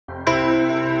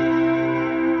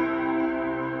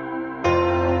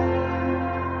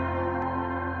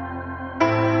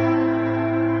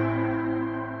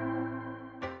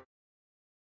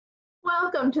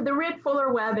Welcome to the Rick Fuller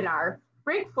webinar.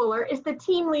 Rick Fuller is the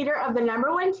team leader of the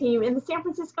 #1 team in the San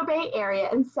Francisco Bay Area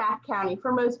and Sac County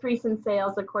for most recent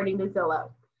sales, according to Zillow.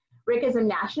 Rick is a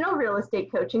national real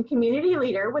estate coach and community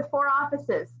leader with 4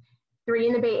 offices, 3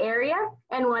 in the Bay Area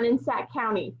and 1 in Sac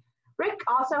County. Rick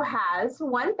also has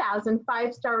 1,000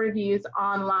 5-star reviews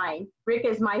online. Rick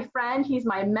is my friend, he's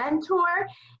my mentor,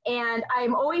 and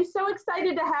I'm always so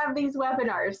excited to have these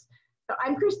webinars. So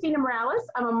I'm Christina Morales,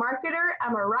 I'm a marketer,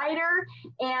 I'm a writer,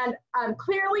 and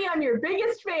clearly I'm your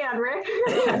biggest fan, Rick.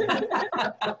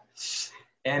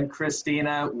 And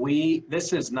Christina,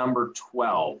 this is number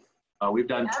 12. We've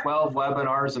done 12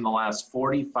 webinars in the last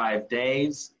 45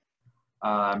 days.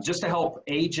 Just to help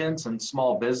agents and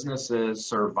small businesses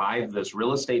survive this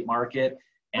real estate market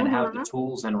and have the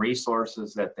tools and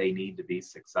resources that they need to be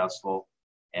successful.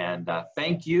 And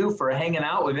thank you for hanging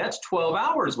out with me. That's 12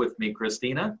 hours with me,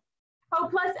 Christina. Oh,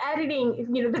 plus editing,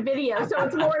 the video, so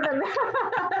it's more than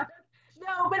that.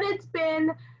 No, but it's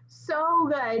been so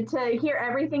good to hear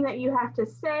everything that you have to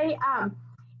say.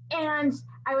 And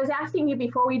I was asking you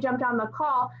before we jumped on the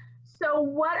call, so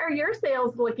what are your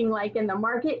sales looking like in the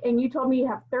market? And you told me you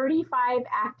have 35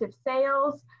 active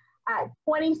sales,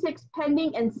 26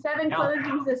 pending, and 7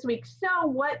 closings this week. So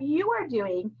what you are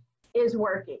doing is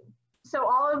working. So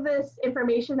all of this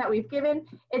information that we've given,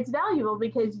 it's valuable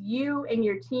because you and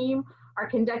your team are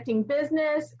conducting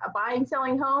business, buying,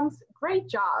 selling homes. Great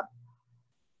job.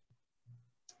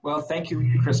 Well, thank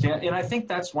you, Christina. And I think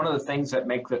that's one of the things that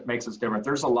makes us different.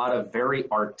 There's a lot of very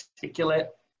articulate,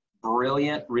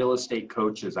 brilliant real estate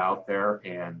coaches out there,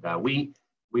 and we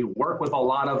work with a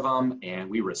lot of them, and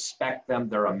we respect them.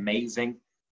 They're amazing.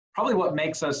 Probably what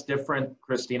makes us different,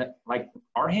 Christina, like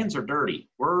our hands are dirty.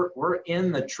 We're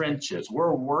in the trenches.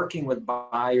 We're working with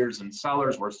buyers and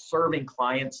sellers. We're serving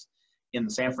clients in the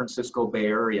San Francisco Bay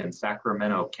Area and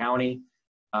Sacramento County.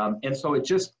 And so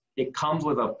it comes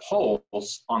with a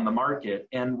pulse on the market.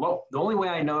 And the only way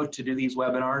I know to do these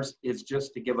webinars is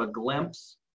just to give a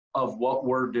glimpse of what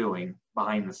we're doing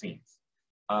behind the scenes.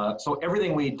 So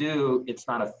everything we do, it's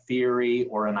not a theory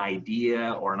or an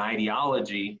idea or an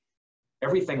ideology.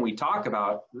 Everything we talk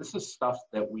about, this is stuff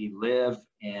that we live,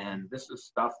 and this is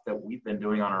stuff that we've been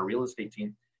doing on our real estate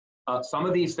team. Some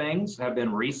of these things have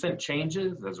been recent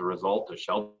changes as a result of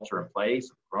shelter in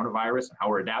place, coronavirus, and how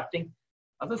we're adapting.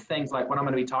 Other things, like what I'm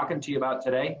going to be talking to you about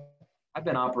today, I've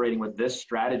been operating with this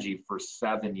strategy for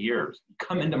 7 years. You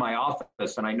come into my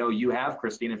office, and I know you have,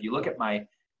 Christine. If you look at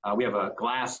we have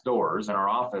glass doors in our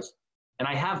office, and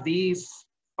I have these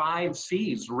 5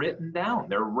 C's written down.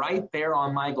 They're right there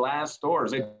on my glass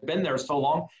doors. They've been there so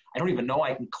long, I don't even know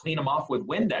I can clean them off with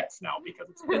Windex now because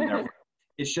it's been there.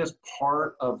 It's just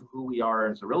part of who we are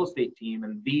as a real estate team,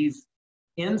 and these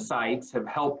insights have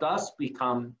helped us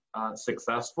become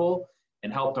successful,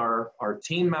 and helped our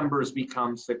team members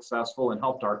become successful, and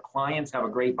helped our clients have a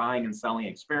great buying and selling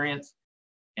experience.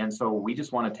 And so we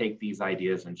just want to take these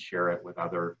ideas and share it with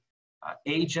other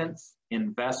agents,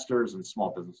 investors, and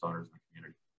small business owners in the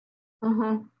community.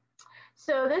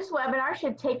 So this webinar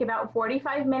should take about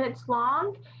 45 minutes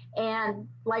long. And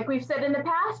like we've said in the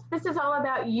past, this is all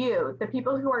about you, the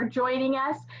people who are joining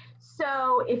us.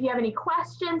 So if you have any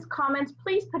questions, comments,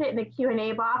 please put it in the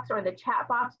Q&A box or the chat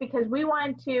box, because we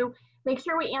want to make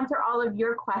sure we answer all of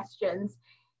your questions.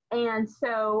 And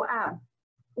so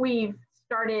we've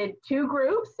started 2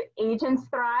 groups, Agents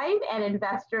Thrive and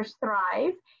Investors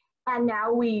Thrive. And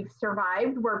now we've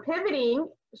survived. We're pivoting.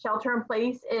 Shelter in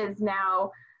place is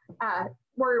now,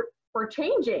 we're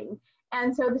changing.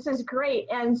 And so this is great.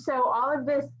 And so all of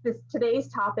today's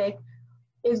topic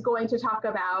is going to talk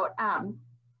about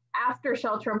after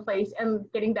shelter in place and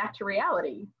getting back to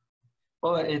reality.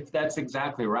 Well, that's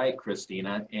exactly right,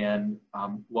 Christina. And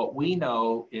what we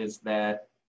know is that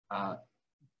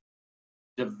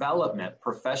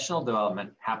professional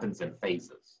development happens in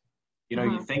phases.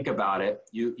 You think about it,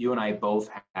 you and I both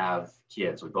have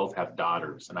kids. We both have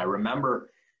daughters. And I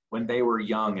remember when they were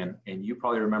young, and you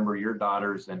probably remember your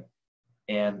daughters,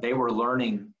 and they were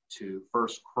learning to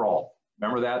first crawl.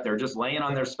 Remember that? They're just laying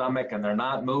on their stomach and they're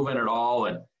not moving at all.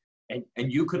 And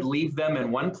you could leave them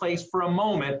in one place for a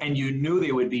moment and you knew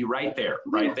they would be right there,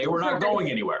 right? They were not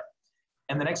going anywhere.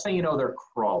 And the next thing you know, they're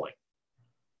crawling.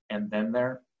 And then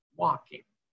they're walking.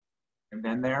 And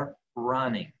then they're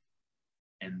running.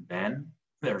 And then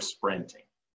they're sprinting,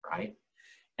 right?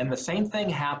 And the same thing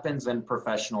happens in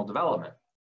professional development.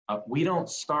 We don't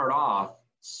start off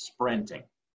sprinting.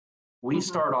 We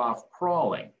start off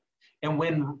crawling. And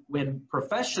when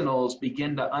professionals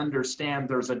begin to understand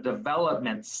there's a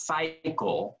development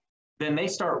cycle, then they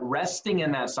start resting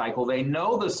in that cycle. They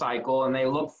know the cycle and they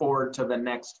look forward to the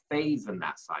next phase in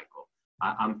that cycle.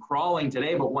 I'm crawling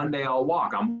today, but one day I'll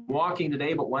walk. I'm walking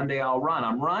today, but one day I'll run.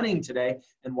 I'm running today,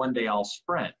 and one day I'll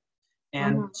sprint.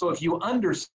 And so if you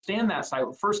understand that side,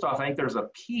 first off, I think there's a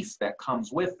piece that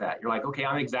comes with that. You're like, okay,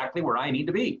 I'm exactly where I need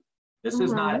to be. This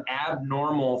is not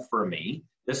abnormal for me.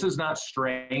 This is not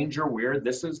strange or weird.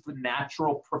 This is the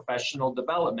natural professional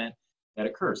development that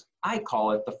occurs. I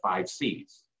call it the 5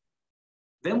 C's.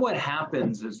 Then what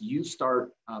happens is you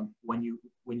start, when you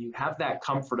have that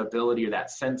comfortability or that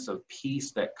sense of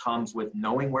peace that comes with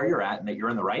knowing where you're at and that you're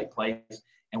in the right place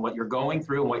and what you're going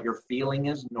through and what you're feeling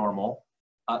is normal,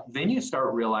 then you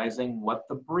start realizing what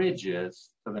the bridge is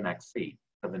to the next C,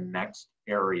 to the next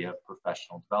area of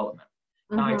professional development.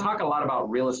 Now, I talk a lot about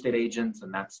real estate agents,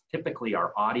 and that's typically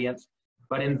our audience,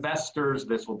 but investors,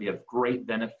 this will be of great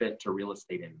benefit to real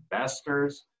estate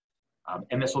investors.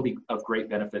 And this will be of great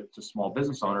benefit to small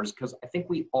business owners, because I think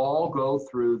we all go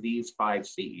through these 5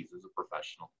 C's as a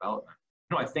professional development.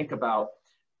 You know, I think about,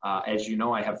 as you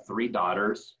know, I have 3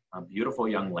 daughters, beautiful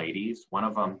young ladies. One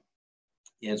of them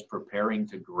is preparing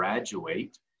to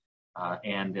graduate,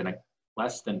 and in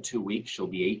less than 2 weeks, she'll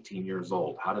be 18 years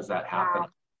old. How does that happen? Wow.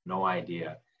 No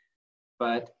idea.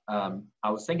 But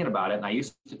I was thinking about it, and I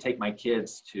used to take my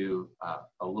kids to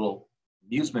a little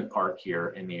amusement park here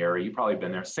in the area. You've probably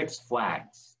been there, Six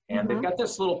Flags. And they've got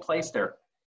this little place there,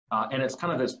 and it's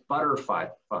kind of this butterfly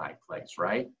place,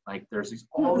 right? Like there's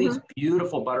all these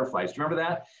beautiful butterflies. Do you remember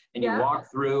that? And you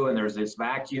walk through, and there's this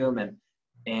vacuum,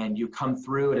 and you come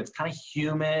through, and it's kind of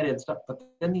humid and stuff. But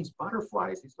then these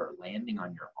butterflies, they start landing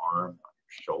on your arm, on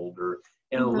your shoulder.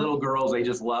 And the little girls, they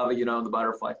just love it, you know, the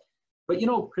butterfly. But you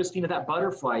know, Christina, that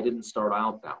butterfly didn't start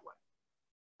out that way,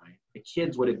 right? The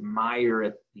kids would admire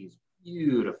it, these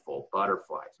beautiful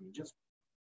butterflies. I mean, just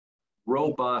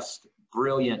robust,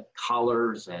 brilliant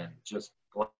colors and just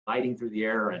gliding through the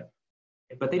air.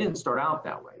 But they didn't start out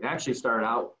that way. They actually started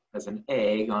out as an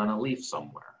egg on a leaf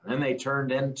somewhere. And then they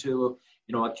turned into,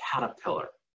 you know, a caterpillar.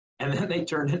 And then they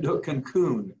turned into a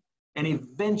cocoon. And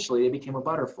eventually they became a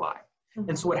butterfly.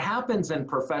 And so what happens in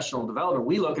professional development,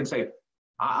 we look and say,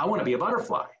 I want to be a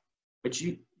butterfly. But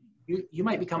you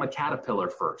might become a caterpillar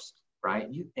first, right?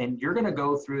 And you're going to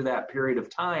go through that period of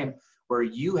time where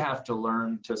you have to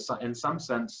learn to, in some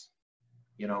sense,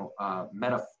 you know,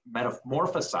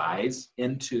 metamorphosize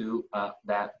into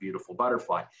that beautiful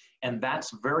butterfly. And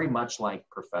that's very much like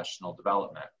professional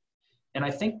development. And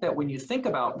I think that when you think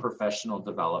about professional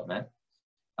development,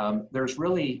 there's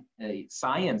really a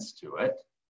science to it,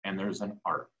 and there's an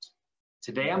art.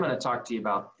 Today, I'm going to talk to you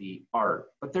about the art,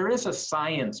 but there is a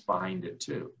science behind it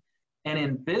too. And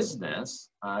in business,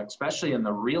 especially in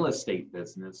the real estate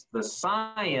business, the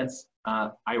science,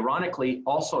 ironically,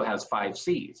 also has 5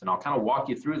 C's. And I'll kind of walk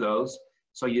you through those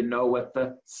so you know what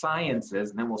the science is,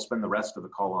 and then we'll spend the rest of the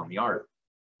call on the art.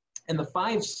 And the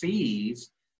 5 C's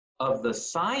of the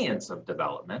science of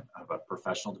development, of a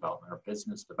professional development or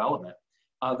business development,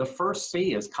 the first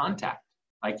C is contact.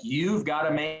 Like, you've got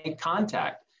to make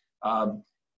contact.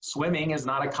 Swimming is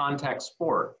not a contact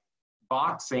sport.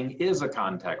 Boxing is a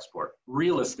contact sport.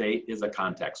 Real estate is a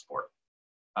contact sport.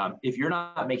 If you're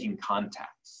not making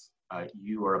contacts,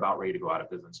 you are about ready to go out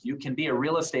of business. You can be a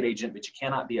real estate agent, but you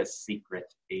cannot be a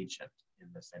secret agent in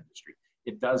this industry.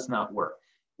 It does not work.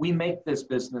 We make this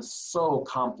business so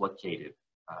complicated.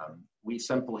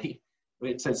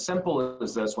 It's as simple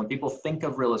as this. When people think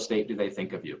of real estate, do they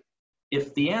think of you?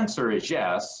 If the answer is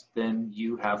yes, then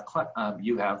you've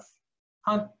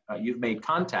made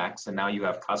contacts, and now you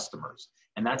have customers,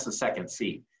 and that's the second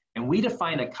C. And we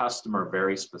define a customer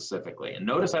very specifically. And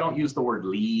notice I don't use the word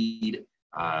lead.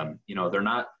 You know, they're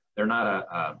not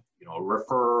a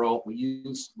referral. We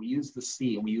use the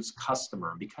C, and we use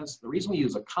customer, because the reason we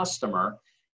use a customer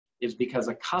is because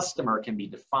a customer can be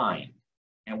defined.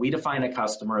 And we define a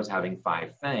customer as having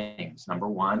 5 things. Number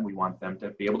 1, we want them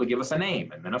to be able to give us a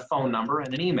name, and then a phone number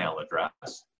and an email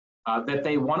address, that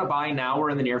they want to buy now or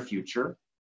in the near future,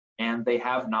 and they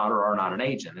have not or are not an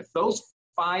agent. If those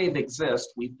 5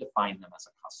 exist, we define them as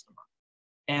a customer.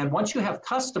 And once you have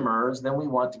customers, then we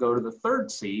want to go to the third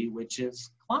C, which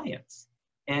is clients.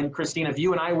 And Christina, if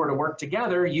you and I were to work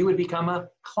together, you would become a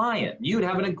client. You would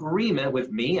have an agreement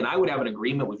with me, and I would have an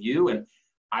agreement with you, and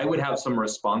I would have some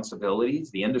responsibilities.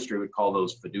 The industry would call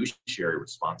those fiduciary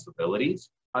responsibilities.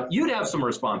 You'd have some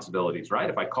responsibilities, right?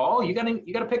 If I call, you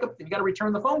gotta pick up, you gotta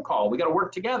return the phone call. We gotta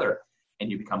work together,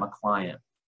 and you become a client.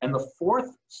 And the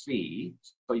fourth C,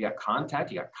 so you got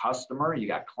contact, you got customer, you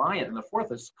got client, and the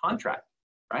fourth is contract,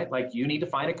 right? Like, you need to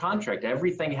find a contract.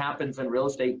 Everything happens in real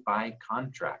estate by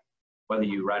contract. Whether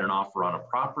you write an offer on a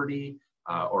property,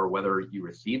 or whether you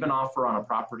receive an offer on a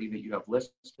property that you have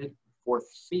listed. Fourth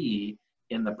C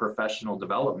in the professional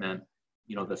development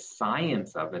you know, the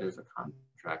science of it is a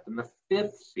contract. And the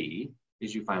fifth C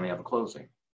is you finally have a closing.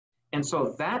 And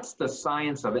so that's the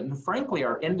science of it. And frankly,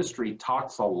 our industry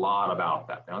talks a lot about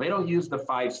that. Now, they don't use the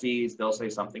 5 C's. They'll say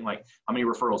something like, how many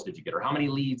referrals did you get? Or how many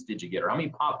leads did you get? Or how many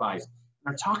pop buys?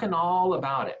 They're talking all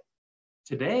about it.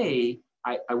 Today,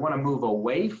 I want to move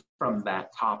away from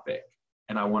that topic,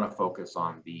 and I want to focus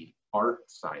on the art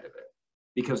side of it,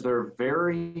 because there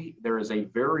is a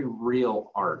very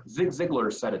real art. Zig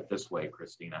Ziglar said it this way,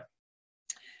 Christina,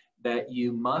 that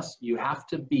you have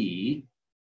to be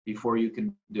before you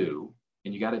can do,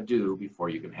 and you got to do before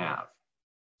you can have.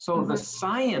 So the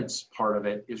science part of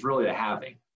it is really the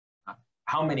having.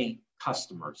 How many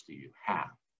customers do you have?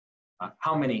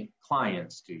 How many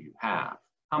clients do you have?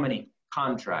 How many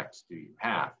contracts do you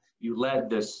have? You led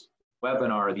this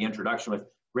webinar, the introduction, with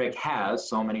Rick has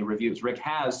so many reviews. Rick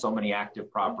has so many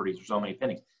active properties or so many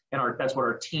pendings. And that's what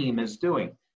our team is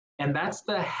doing. And that's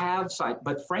the have side.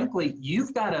 But frankly,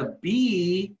 you've got to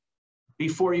be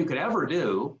before you could ever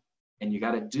do, and you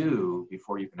got to do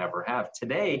before you can ever have.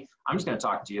 Today, I'm just going to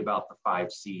talk to you about the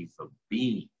 5 C's of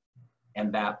being,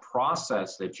 and that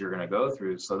process that you're going to go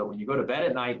through, so that when you go to bed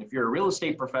at night, and if you're a real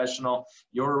estate professional,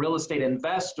 you're a real estate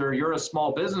investor, you're a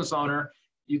small business owner,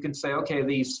 you can say, okay,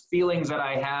 these feelings that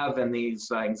I have and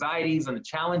these anxieties and the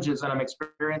challenges that I'm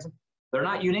experiencing, they're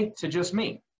not unique to just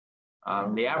me.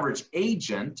 The average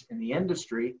agent in the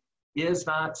industry is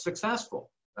not successful.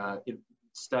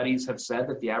 Studies have said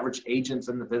that the average agents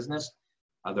in the business,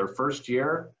 their first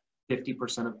year,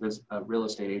 50% of real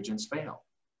estate agents fail.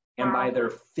 And by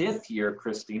their 5th year,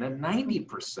 Christina,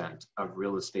 90% of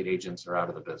real estate agents are out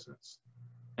of the business.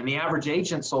 And the average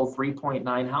agent sold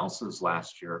 3.9 houses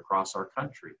last year across our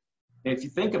country. And if you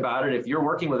think about it, if you're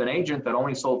working with an agent that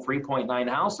only sold 3.9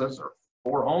 houses or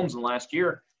 4 homes in the last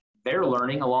year, they're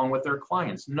learning along with their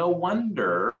clients. No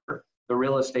wonder the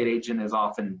real estate agent is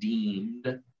often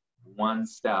deemed one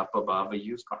step above a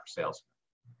used car salesman,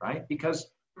 right? Because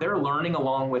they're learning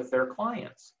along with their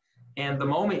clients. And the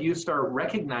moment you start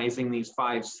recognizing these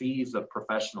 5 C's of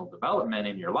professional development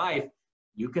in your life,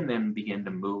 you can then begin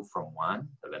to move from one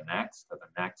to the next, to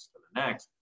the next, to the next.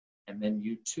 And then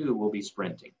you too will be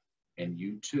sprinting. And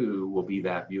you too will be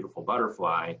that beautiful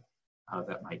butterfly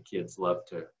that my kids love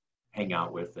to hang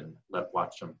out with and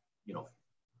watch them, you know,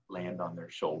 land on their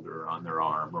shoulder or on their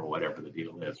arm or whatever the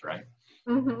deal is, right?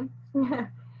 And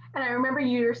I remember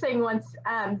you were saying once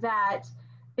that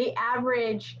the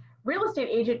average real estate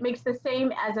agent makes the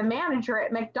same as a manager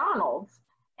at McDonald's.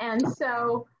 And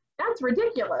so that's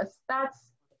ridiculous. That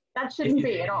shouldn't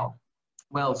be at all.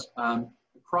 Well,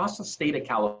 across the state of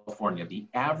California, the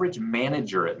average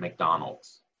manager at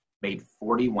McDonald's made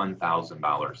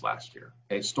 $41,000 last year.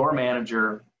 Okay, store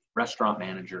manager, restaurant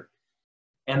manager,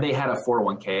 and they had a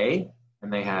 401k,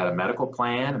 and they had a medical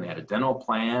plan, and they had a dental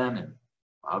plan, and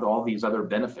all these other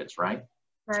benefits, right?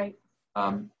 Right.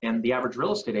 And the average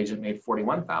real estate agent made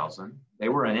 $41,000. They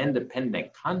were an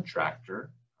independent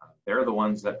contractor. They're the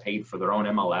ones that paid for their own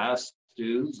MLS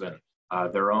dues and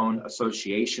their own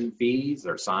association fees,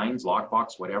 their signs,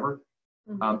 lockbox, whatever.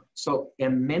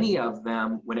 And many of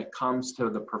them, when it comes to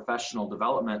the professional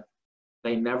development,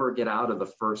 they never get out of the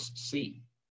first C.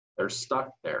 They're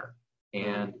stuck there.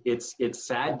 And it's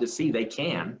sad to see. They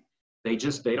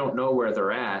don't know where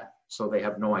they're at, so they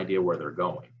have no idea where they're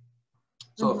going.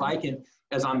 So if I can,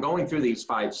 as I'm going through these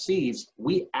 5 C's,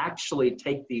 we actually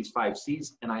take these 5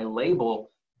 C's and I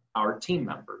label our team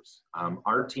members.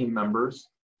 Our team members,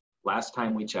 last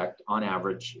time we checked, on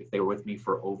average, if they were with me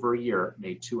for over a year,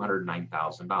 made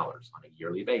 $209,000 on a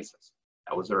yearly basis.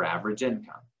 That was their average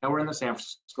income. Now we're in the San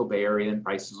Francisco Bay Area and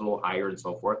prices a little higher and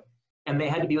so forth. And they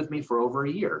had to be with me for over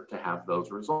a year to have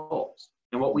those results.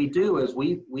 And what we do is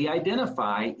we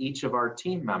identify each of our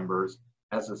team members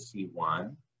as a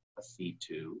C1, a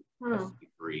C2, a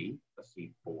C3, a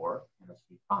C4, and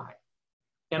a C5.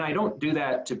 And I don't do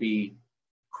that to be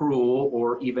cruel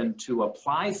or even to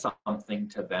apply something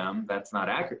to them that's not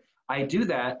accurate. I do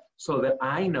that so that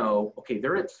I know, okay,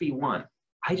 they're at C1.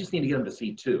 I just need to get them to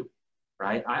C2,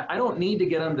 right? I don't need to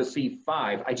get them to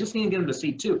C5. I just need to get them to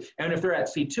C2. And if they're at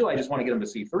C2, I just want to get them to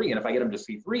C3. And if I get them to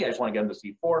C3, I just want to get them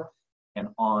to C4, and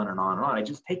on and on and on. I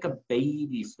just take a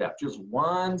baby step, just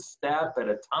one step at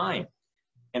a time.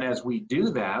 And as we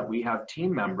do that, we have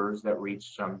team members that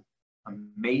reach some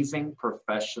amazing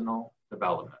professional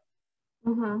development.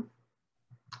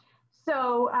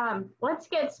 So let's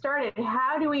get started.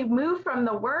 How do we move from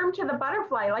the worm to the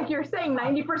butterfly? Like you're saying,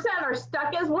 90% are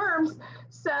stuck as worms.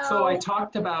 So I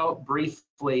talked about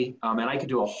briefly, and I could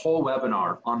do a whole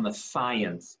webinar on the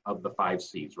science of the 5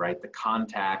 C's, right? The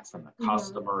contacts and the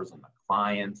customers and the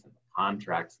clients and the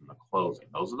contracts, and the closing.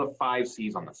 Those are the 5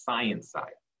 C's on the science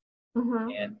side.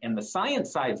 And the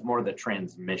science side is more the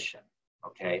transmission,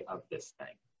 okay, of this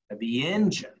thing. The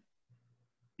engine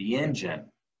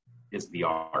is the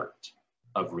art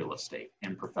of real estate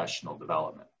and professional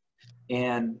development.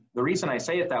 And the reason I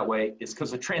say it that way is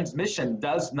because the transmission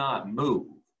does not move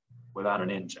without an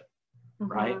engine,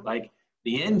 right? Like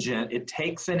the engine, it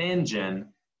takes an engine,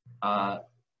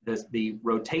 the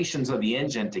rotations of the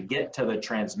engine to get to the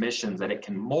transmissions, that it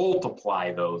can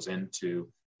multiply those into,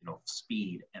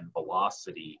 speed and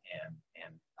velocity and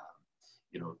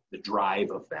the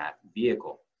drive of that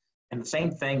vehicle. And the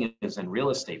same thing is in real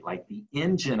estate. Like the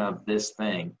engine of this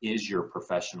thing is your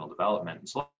professional development.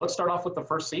 So let's start off with the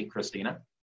first C, Christina.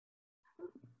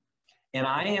 And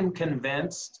I am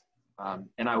convinced,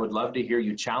 and I would love to hear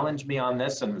you challenge me on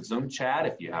this in the Zoom chat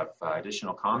if you have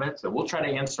additional comments, and we'll try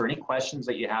to answer any questions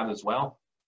that you have as well.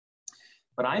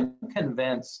 But I'm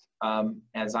convinced,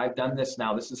 as I've done this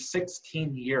now, this is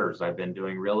 16 years I've been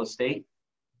doing real estate.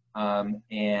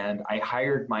 And I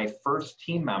hired my first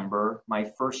team member my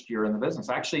first year in the business.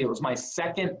 Actually, it was my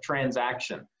second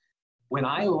transaction. When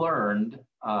I learned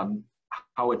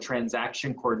how a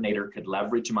transaction coordinator could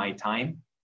leverage my time,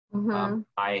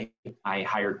 I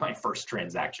hired my first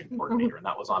transaction coordinator, and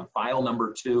that was on file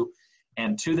number 2.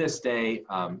 And to this day,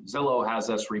 Zillow has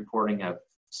us reporting of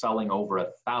selling over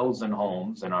 1,000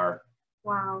 homes in our,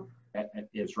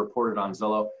 is reported on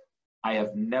Zillow. I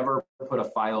have never put a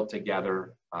file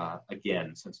together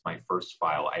again since my first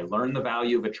file. I learned the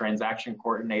value of a transaction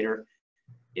coordinator.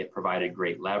 It provided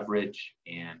great leverage.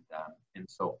 And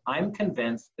so I'm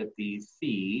convinced that these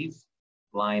C's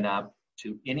line up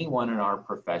to anyone in our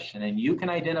profession. And you can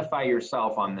identify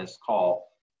yourself on this call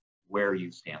where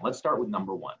you stand. Let's start with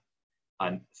number 1.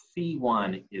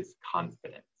 C1 is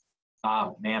confidence.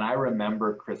 Man, I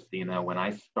remember, Christina, when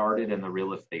I started in the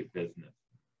real estate business,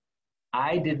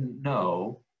 I didn't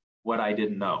know what I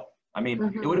didn't know. I mean,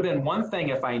 it would have been one thing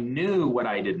if I knew what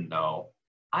I didn't know.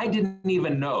 I didn't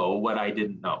even know what I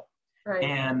didn't know. Right.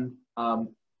 And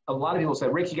a lot of people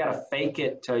said, Rick, you got to fake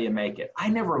it till you make it. I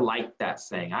never liked that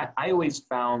saying. I always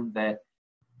found that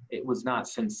it was not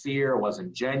sincere, it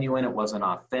wasn't genuine, it wasn't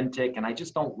authentic. And I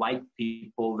just don't like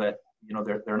people that,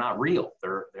 they're not real.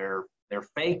 They're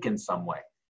fake in some way.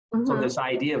 So this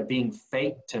idea of being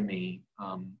fake to me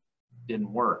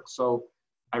didn't work. So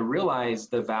I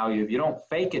realized the value of, you don't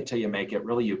fake it till you make it,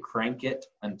 really you crank it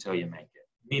until you make it.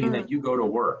 Meaning that you go to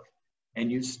work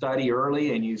and you study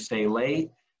early and you stay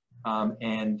late,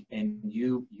 and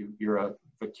you're a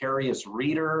vicarious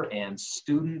reader and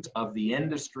student of the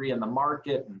industry and the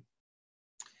market,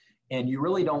 and you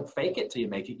really don't fake it till you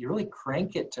make it. You really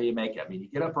crank it till you make it. I mean, you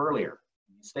get up earlier,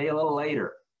 you stay a little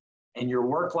later, and your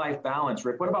work-life balance.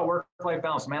 Rick, what about work-life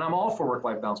balance? Man, I'm all for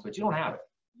work-life balance, but you don't have it.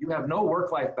 You have no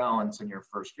work-life balance in your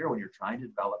first year when you're trying to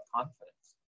develop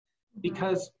confidence.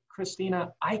 Because,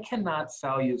 Christina, I cannot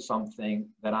sell you something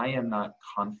that I am not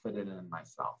confident in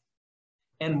myself.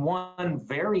 And one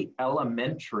very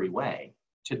elementary way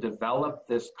to develop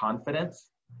this confidence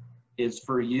is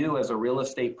for you as a real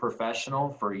estate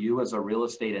professional, for you as a real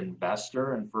estate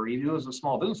investor, and for you as a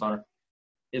small business owner,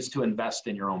 is to invest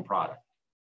in your own product.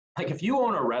 Like if you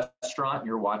own a restaurant and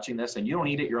you're watching this and you don't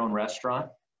eat at your own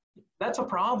restaurant, that's a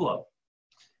problem.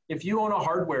 If you own a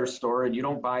hardware store and you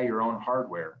don't buy your own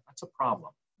hardware, that's a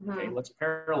problem. Okay, let's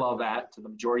parallel that to the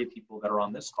majority of people that are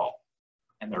on this call,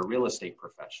 and they're real estate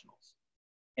professionals.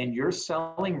 And you're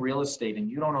selling real estate and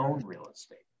you don't own real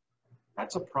estate.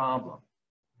 That's a problem.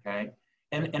 Okay,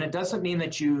 and it doesn't mean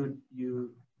that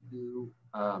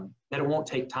that it won't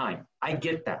take time. I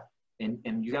get that.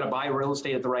 And you got to buy real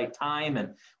estate at the right time.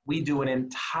 And we do an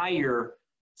entire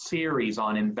series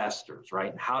on investors,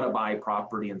 right? How to buy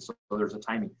property. And so there's a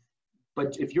timing.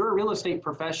 But if you're a real estate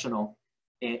professional,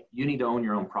 you need to own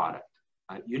your own product.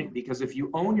 Because if you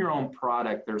own your own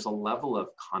product, there's a level of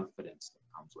confidence that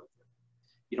comes with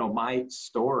it. My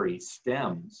story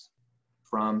stems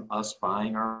from us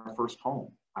buying our first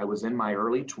home. I was in my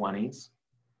early 20s,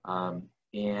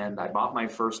 and I bought my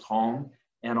first home.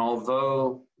 And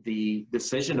although the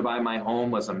decision to buy my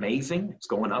home was amazing, it's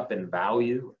going up in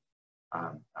value.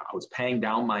 I was paying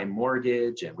down my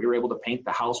mortgage, and we were able to paint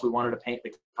the house we wanted to paint,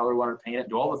 the color we wanted to paint it,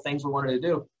 do all the things we wanted to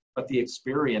do. But the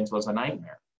experience was a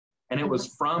nightmare. And it was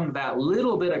from that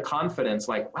little bit of confidence,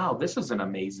 like, wow, this is an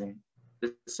amazing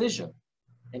decision.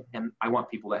 And I want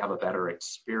people to have a better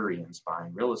experience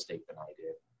buying real estate than I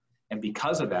did. And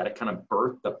because of that, it kind of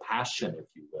birthed the passion, if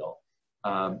you will,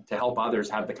 to help others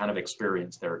have the kind of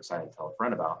experience they're excited to tell a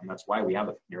friend about. And that's why we have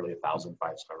nearly 1,000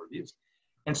 5-star reviews.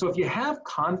 And so if you have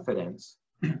confidence,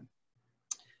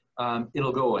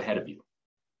 it'll go ahead of you.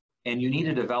 And you need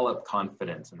to develop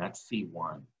confidence, and that's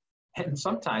C1. And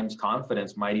sometimes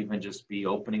confidence might even just be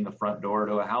opening the front door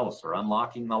to a house or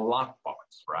unlocking the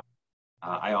lockbox, right?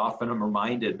 I often am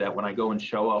reminded that when I go and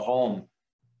show a home,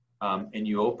 and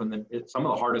you open some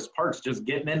of the hardest parts, just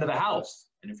getting into the house.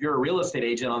 And if you're a real estate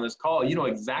agent on this call, you know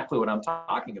exactly what I'm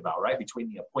talking about, right? Between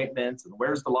the appointments and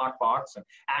where's the lockbox and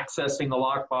accessing the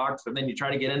lockbox, and then you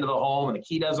try to get into the home and the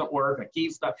key doesn't work and the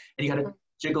key's stuck, and you got to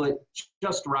jiggle it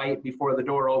just right before the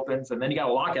door opens, and then you got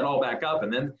to lock it all back up,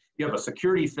 and then you have a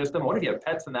security system. What if you have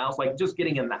pets in the house? Like just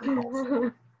getting in the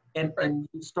house. And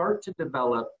you start to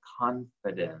develop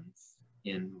confidence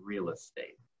in real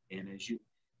estate. And as you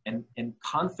and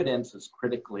confidence is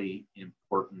critically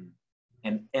important.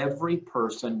 And every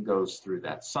person goes through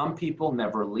that. Some people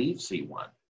never leave C1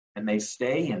 and they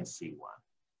stay in C1.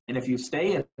 And if you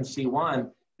stay in C1,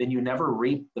 then you never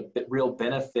reap the real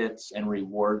benefits and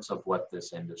rewards of what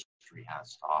this industry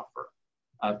has to offer.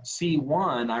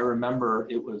 C1, I remember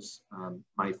it was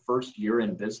my first year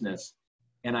in business,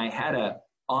 and I had an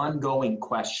ongoing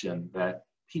question that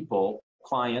people,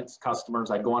 clients, customers,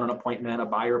 I'd go on an appointment, a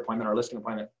buyer appointment or a listing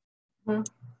appointment. Mm-hmm.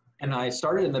 And I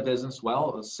started in the business, well,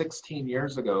 it was 16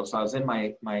 years ago. So I was in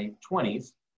my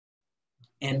 20s.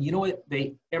 And you know what?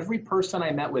 Every person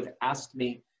I met with asked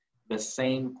me the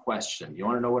same question. You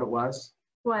want to know what it was?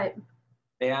 What?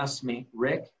 They asked me,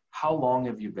 Rick, how long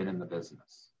have you been in the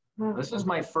business? Mm-hmm. This is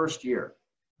my first year.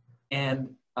 And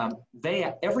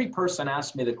every person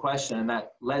asked me the question, and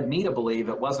that led me to believe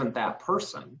it wasn't that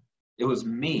person. It was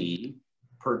me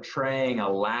portraying a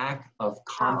lack of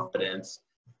confidence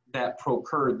that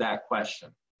procured that question.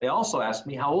 They also asked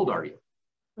me, how old are you?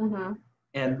 Mm-hmm.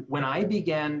 And when I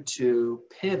began to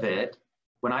pivot,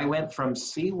 when I went from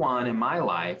C1 in my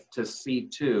life to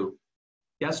C2,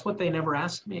 guess what? They never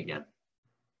asked me again.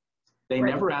 They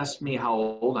never asked me how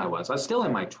old I was. I was still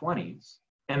in my 20s,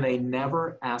 and they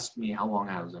never asked me how long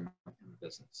I was in the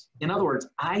business. In other words,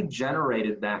 I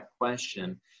generated that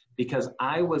question because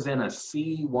I was in a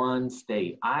C1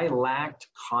 state. I lacked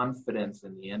confidence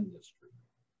in the industry.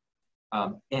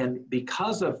 And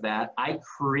because of that, I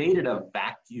created a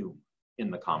vacuum in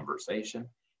the conversation.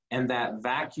 And that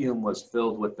vacuum was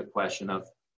filled with the question of,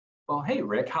 well, hey,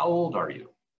 Rick, how old are you?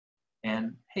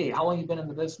 And hey, how long have you been in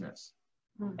the business?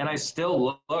 Mm-hmm. And I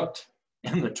still looked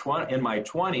in my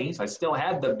 20s. I still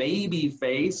had the baby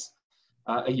face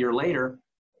a year later.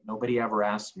 Nobody ever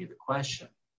asked me the question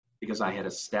because I had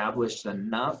established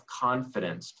enough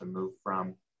confidence to move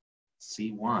from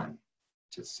C1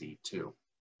 to C2.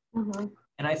 Mm-hmm.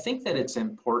 And I think that it's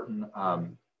important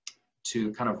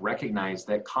to kind of recognize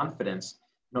that confidence,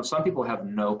 some people have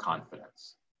no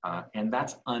confidence, and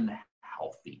that's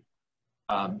unhealthy.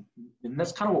 And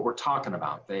that's kind of what we're talking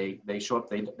about. They show up,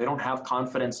 they don't have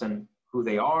confidence in who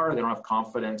they are. They don't have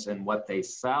confidence in what they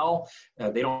sell.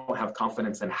 They don't have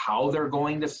confidence in how they're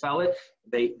going to sell it.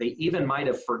 They even might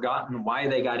have forgotten why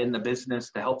they got in the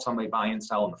business to help somebody buy and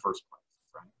sell in the first place.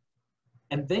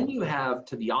 And then you have,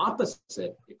 to the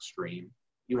opposite extreme,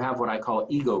 you have what I call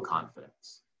ego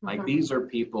confidence. Like these are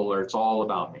people where it's all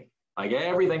about me. Like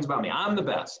everything's about me. I'm the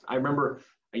best. I remember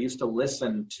I used to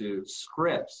listen to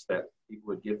scripts that people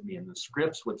would give me, and the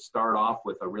scripts would start off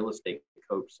with a real estate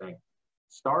coach saying,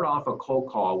 start off a cold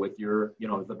call with your,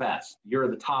 the best. You're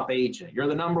the top agent. You're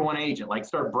the number one agent. Like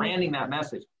start branding that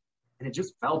message. And it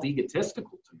just felt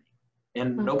egotistical to me.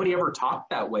 And nobody ever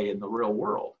talked that way in the real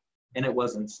world. And it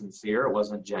wasn't sincere, it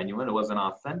wasn't genuine, it wasn't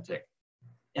authentic.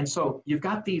 And so you've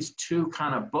got these two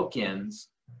kind of bookends,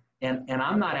 and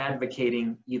I'm not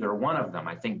advocating either one of them.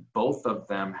 I think both of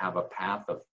them have a path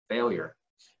of failure.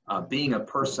 Being a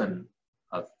person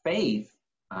of faith,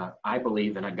 I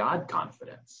believe in a God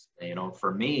confidence.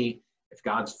 For me, if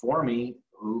God's for me,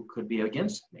 who could be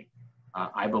against me?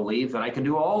 I believe that I can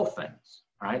do all things,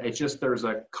 right? It's just there's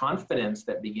a confidence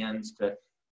that begins to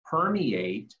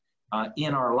permeate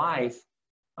in our life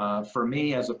for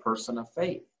me as a person of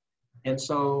faith. And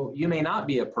so you may not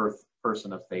be a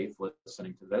person of faith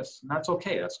listening to this, and that's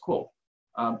okay, that's cool.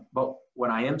 But what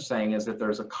I am saying is that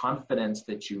there's a confidence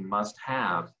that you must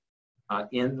have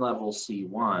in level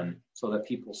C1 so that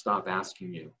people stop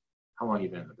asking you, how long have you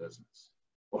been in the business?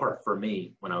 Or for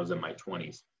me, when I was in my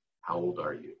 20s, how old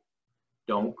are you?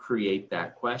 Don't create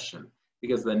that question,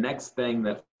 because the next thing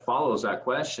that follows that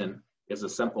question is a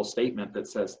simple statement that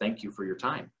says, thank you for your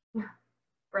time,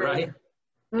 right?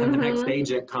 Mm-hmm. And the next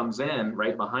agent comes in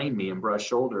right behind me and brush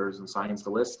shoulders and signs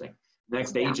the listing. The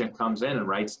next agent comes in and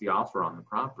writes the offer on the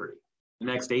property. The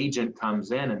next agent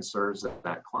comes in and serves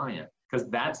that client, because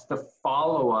that's the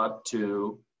follow-up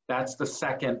to, that's the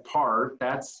second part.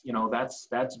 That's,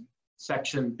 that's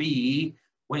section B,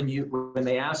 when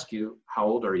they ask you, how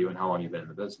old are you and how long you've been in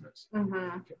the business?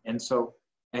 Mm-hmm. And so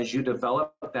as you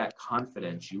develop that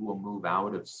confidence, you will move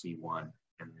out of C1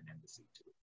 and then into C2.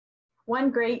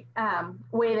 One great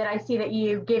way that I see that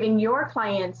you giving your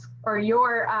clients or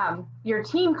your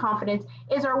team confidence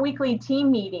is our weekly team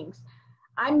meetings.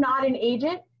 I'm not an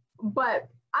agent, but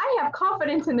I have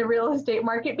confidence in the real estate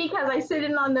market because I sit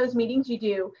in on those meetings. You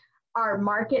do our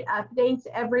market updates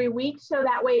every week. So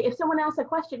that way, if someone asks a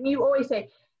question, you always say,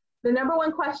 the number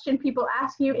one question people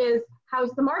ask you is,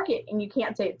 how's the market? And you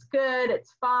can't say it's good,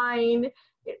 it's fine.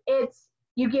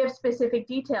 You give specific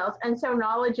details. And so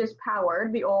knowledge is power,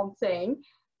 the old saying.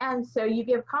 And so you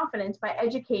give confidence by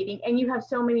educating, and you have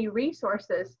so many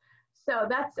resources. So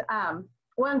that's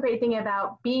one great thing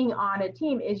about being on a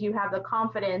team is you have the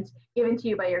confidence given to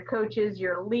you by your coaches,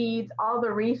 your leads, all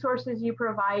the resources you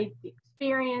provide, the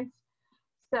experience.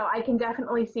 So I can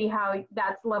definitely see how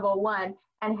that's level one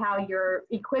and how you're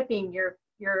equipping your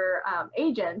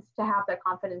agents to have the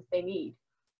confidence they need.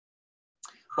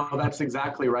 Well, that's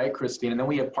exactly right, Christine. And then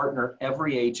we have partner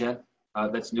every agent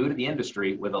that's new to the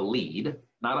industry with a lead,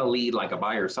 not a lead like a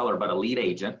buyer or seller, but a lead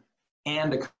agent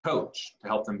and a coach to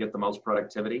help them get the most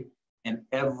productivity. And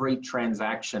every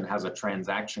transaction has a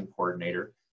transaction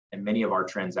coordinator. And many of our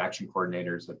transaction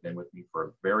coordinators have been with me for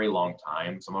a very long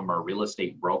time. Some of them are real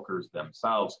estate brokers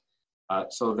themselves.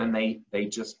 So then they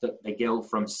go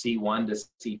from C1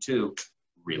 to C2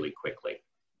 really quickly.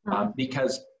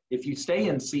 Because if you stay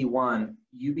in C1,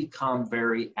 you become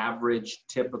very average,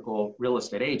 typical real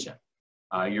estate agent.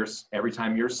 Every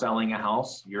time you're selling a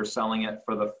house, you're selling it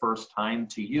for the first time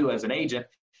to you as an agent,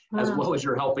 as well as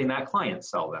you're helping that client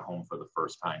sell that home for the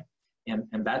first time. And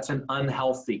that's an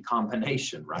unhealthy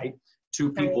combination, right?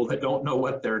 Two people that don't know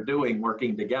what they're doing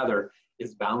working together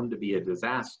is bound to be a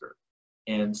disaster.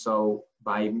 And so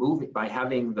by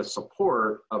having the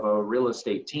support of a real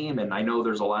estate team, and I know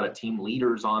there's a lot of team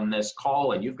leaders on this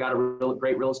call, and you've got a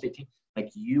great real estate team, like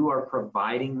you are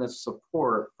providing the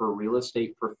support for real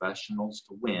estate professionals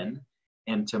to win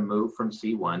and to move from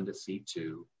C1 to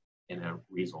C2 in a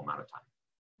reasonable amount of time.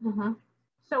 Mm-hmm.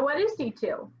 So what is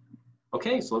C2?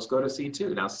 Okay, so let's go to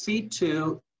C2. Now,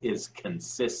 C2 is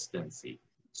consistency.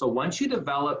 So once you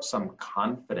develop some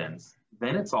confidence,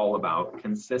 then it's all about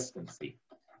consistency.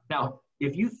 Now,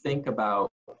 if you think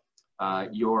about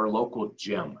your local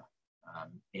gym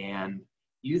and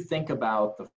you think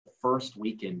about the first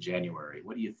week in January,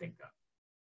 what do you think of?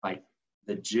 Like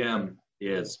the gym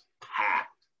is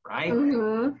packed, right?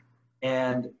 Mm-hmm.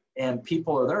 And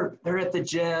people are they're at the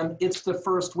gym. It's the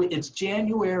first week. It's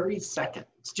January 2nd.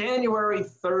 It's January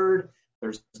 3rd.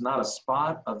 There's not a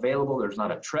spot available. There's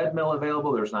not a treadmill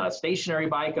available. There's not a stationary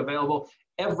bike available.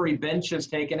 Every bench is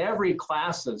taken. Every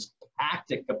class is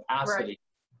packed at capacity. Right.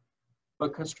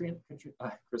 But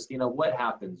Christina, what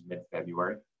happens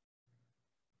mid-February?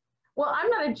 Well, I'm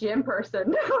not a gym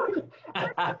person.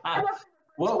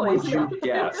 What would you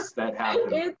guess that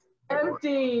happens? It's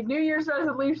empty. New Year's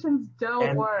resolutions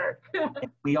don't work. And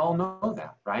we all know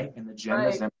that, right? And the gym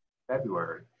is empty in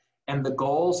February. And the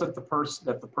goals that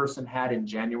the person had in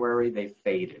January, they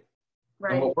faded.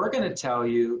 Right. And what we're going to tell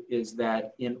you is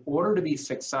that in order to be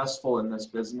successful in this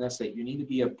business, that you need to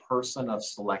be a person of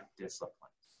select disciplines.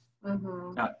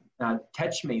 Mm-hmm. Now,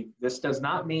 catch me, this does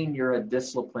not mean you're a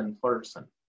disciplined person.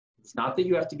 It's not that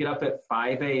you have to get up at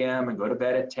 5 a.m. and go to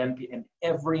bed at 10 p.m. and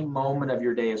every moment of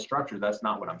your day is structured. That's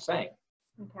not what I'm saying.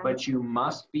 Okay. But you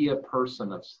must be a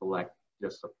person of select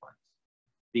disciplines.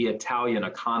 The Italian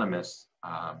economist,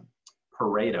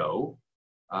 Pareto,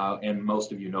 and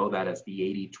most of you know that as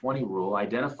the 80-20 rule,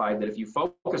 identified that if you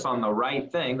focus on the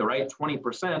right thing, the right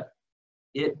 20%,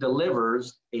 it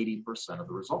delivers 80% of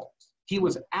the results. He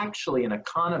was actually an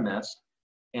economist,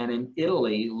 and in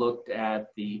Italy looked at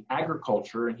the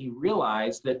agriculture, and he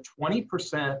realized that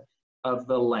 20% of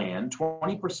the land,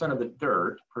 20% of the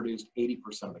dirt produced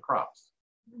 80% of the crops.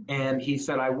 And he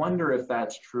said, I wonder if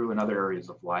that's true in other areas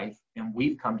of life. And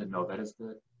we've come to know that as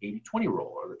the 80-20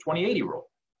 rule or the 20-80 rule,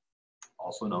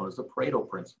 also known as the Pareto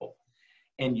principle.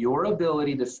 And your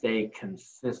ability to stay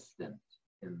consistent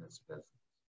in this business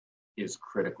is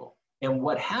critical. And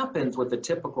what happens with the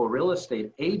typical real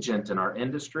estate agent in our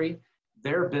industry,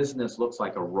 their business looks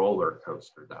like a roller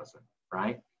coaster, doesn't it,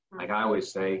 right? Like I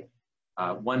always say,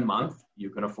 1 month you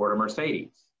can afford a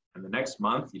Mercedes. And the next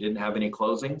month you didn't have any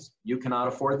closings, you cannot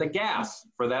afford the gas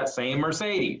for that same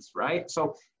Mercedes, right?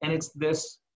 So, and it's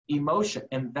this emotion,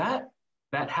 and that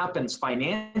happens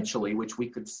financially, which we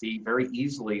could see very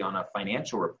easily on a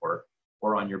financial report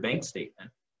or on your bank statement.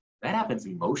 That happens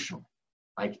emotionally.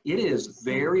 Like it is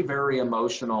very, very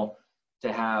emotional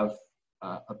to have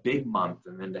a big month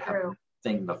and then to have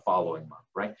nothing the following month,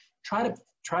 right? Try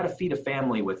to feed a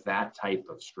family with that type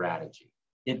of strategy.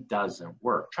 It doesn't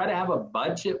work. Try to have a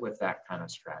budget with that kind of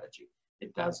strategy.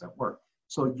 It doesn't work.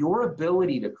 So your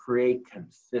ability to create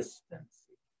consistency,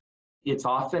 it's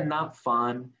often not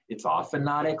fun. It's often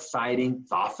not exciting.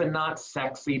 It's often not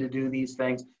sexy to do these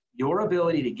things. Your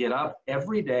ability to get up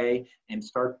every day and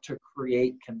start to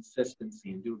create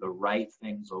consistency and do the right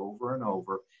things over and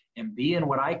over and be in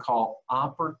what I call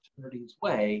opportunity's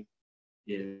way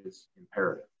is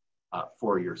imperative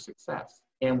for your success.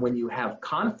 And when you have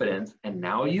confidence and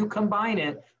now you combine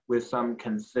it with some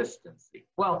consistency,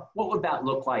 well, what would that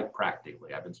look like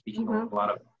practically? I've been speaking a lot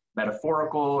of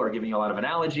metaphorical or giving you a lot of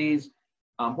analogies.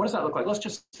 What does that look like? Let's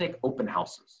just take open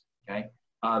houses, okay?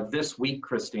 This week,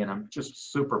 Christy, and I'm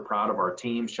just super proud of our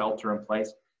team, Shelter in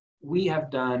Place. We have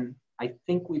done, I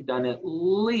think we've done at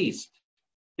least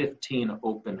 15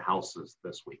 open houses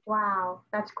this week. Wow,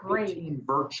 that's great. 15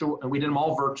 virtual, and we did them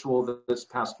all virtual this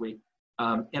past week.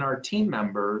 And our team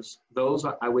members, those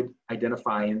I would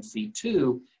identify in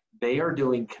C2, they are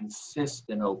doing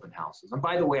consistent open houses. And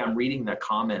by the way, I'm reading the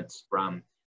comments from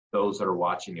those that are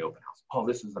watching the open house. Oh,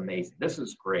 this is amazing. This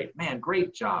is great. Man,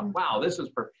 great job. Wow, this is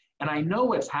perfect. And I know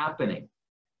what's happening.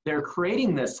 They're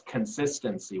creating this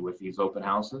consistency with these open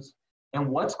houses. And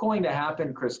what's going to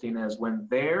happen, Christina, is when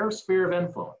their sphere of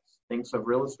influence thinks of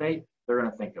real estate, they're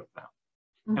going to think of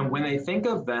them. And when they think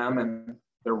of them and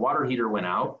their water heater went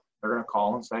out, they're going to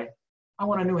call and say, I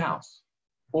want a new house.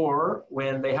 Or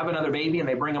when they have another baby and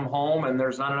they bring them home and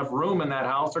there's not enough room in that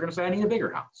house, they're going to say, I need a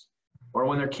bigger house. Or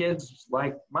when their kids,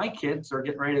 like my kids, are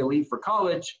getting ready to leave for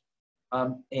college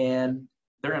and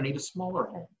they're going to need a smaller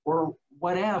home or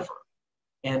whatever.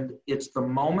 And it's the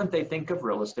moment they think of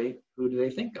real estate, who do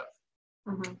they think of?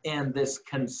 And this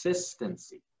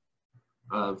consistency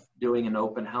of doing an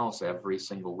open house every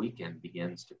single weekend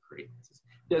begins to create.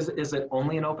 Is it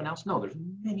only an open house? No, there's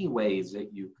many ways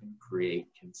that you can create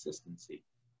consistency.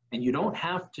 And you don't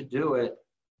have to do it,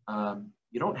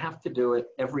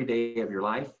 every day of your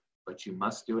life, but you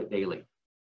must do it daily.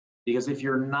 Because if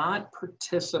you're not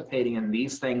participating in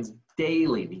these things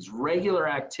daily, these regular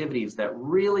activities that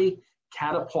really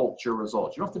catapult your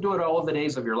results, you don't have to do it all of the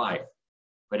days of your life.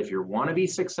 But if you want to be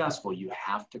successful, you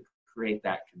have to create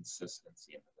that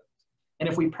consistency in the business. And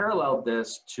if we paralleled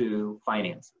this to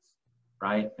finances,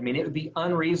 right? I mean, it would be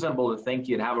unreasonable to think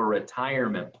you'd have a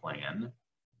retirement plan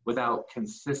without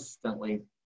consistently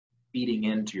feeding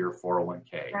into your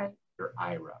 401k, right, your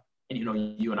IRA. And you know,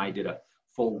 you and I did a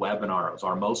full webinar. It was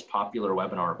our most popular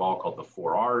webinar of all, called the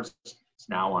 4 R's. It's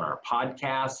now on our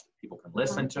podcast. People can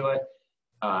listen to it.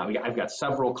 I've got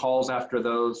several calls after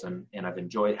those, and I've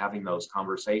enjoyed having those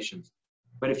conversations.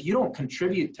 But if you don't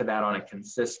contribute to that on a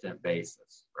consistent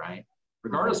basis, right,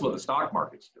 regardless of what the stock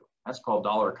market's doing, that's called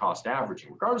dollar cost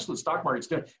averaging. Regardless of what the stock market's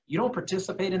doing, you don't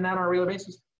participate in that on a regular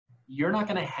basis, you're not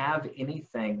going to have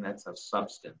anything that's of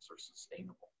substance or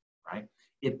sustainable, right?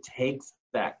 It takes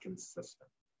that consistent.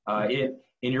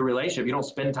 In your relationship, you don't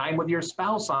spend time with your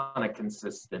spouse on a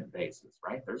consistent basis,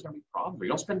 right? There's going to be problems. You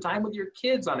don't spend time with your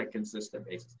kids on a consistent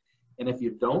basis. And if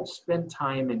you don't spend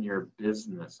time in your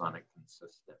business on a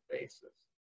consistent basis,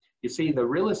 you see, the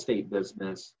real estate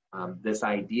business, this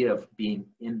idea of being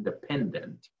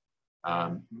independent,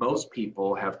 most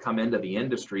people have come into the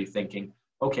industry thinking,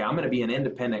 okay, I'm going to be an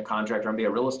independent contractor, I'm going to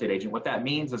be a real estate agent. What that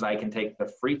means is I can take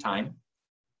the free time,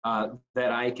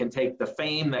 that I can take the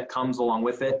fame that comes along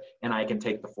with it, and I can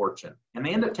take the fortune. And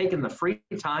they end up taking the free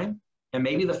time and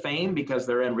maybe the fame because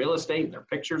they're in real estate and their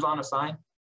picture's on a sign,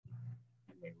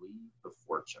 and they leave the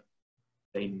fortune.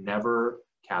 They never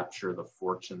capture the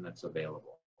fortune that's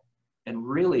available. And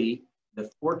really, the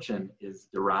fortune is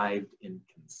derived in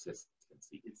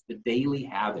consistency. It's the daily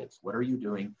habits. What are you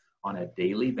doing on a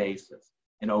daily basis?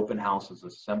 An open house is a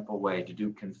simple way to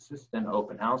do consistent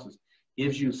open houses.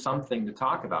 Gives you something to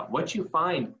talk about. What you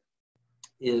find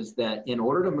is that in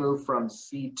order to move from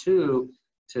C2 to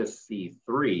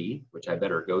C3, which I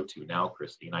better go to now,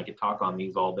 Christine, I could talk on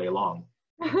these all day long.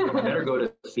 I better go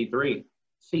to C3.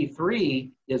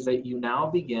 C3 is that you now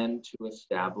begin to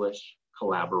establish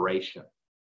collaboration.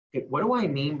 Okay, what do I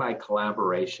mean by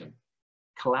collaboration?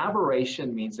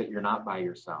 Collaboration means that you're not by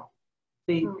yourself.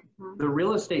 See, the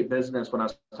real estate business, when I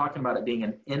was talking about it being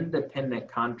an independent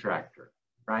contractor,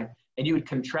 right? And you would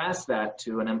contrast that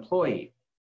to an employee.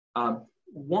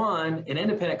 One, an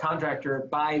independent contractor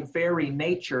by very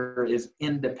nature is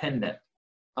independent.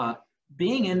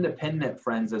 Being independent,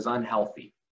 friends, is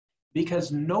unhealthy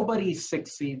because nobody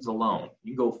succeeds alone.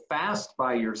 You go fast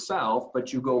by yourself,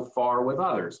 but you go far with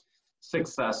others.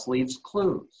 Success leaves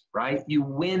clues, right? You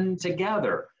win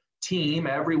together. team,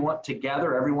 everyone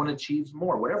together, everyone achieves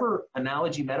more. Whatever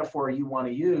analogy, metaphor you want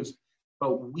to use,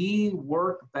 but we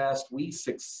work best, we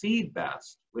succeed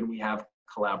best when we have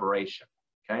collaboration,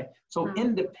 okay? So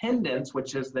independence,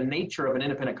 which is the nature of an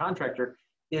independent contractor,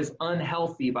 is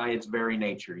unhealthy by its very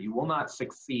nature. You will not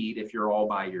succeed if you're all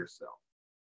by yourself.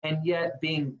 And yet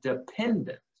being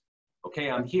dependent, okay,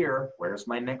 I'm here, where's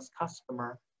my next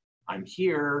customer? I'm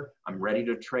here, I'm ready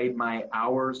to trade my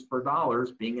hours for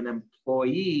dollars. Being an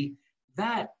employee,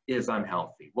 that is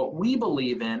unhealthy. What we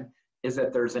believe in is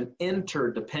that there's an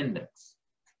interdependence.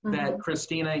 That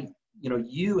Christina, you know,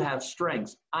 you have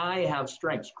strengths, I have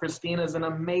strengths. Christina is an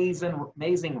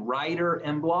amazing writer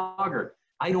and blogger.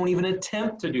 I don't even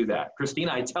attempt to do that.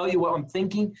 Christina, I tell you what I'm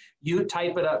thinking, you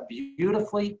type it up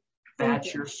beautifully.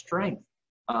 That's your strength.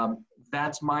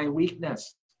 That's my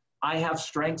weakness. I have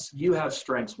strengths, you have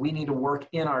strengths. We need to work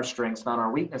in our strengths, not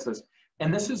our weaknesses.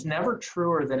 And this is never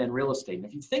truer than in real estate. And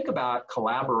if you think about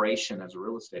collaboration as a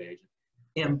real estate agent,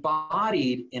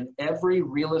 embodied in every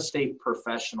real estate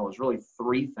professional is really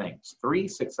three things, three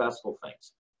successful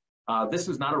things. This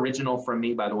is not original from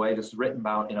me, by the way. This is written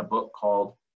about in a book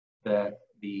called The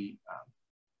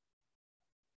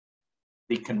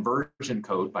Conversion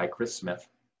Code by Chris Smith.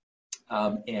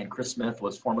 And Chris Smith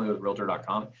was formerly with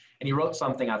Realtor.com, and he wrote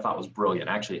something I thought was brilliant.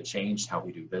 Actually, it changed how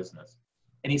we do business.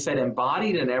 And he said,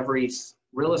 embodied in every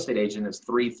real estate agent is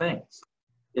three things.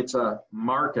 It's a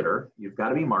marketer. You've got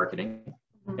to be marketing.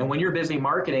 And when you're busy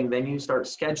marketing, then you start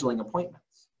scheduling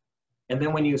appointments. And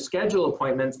then when you schedule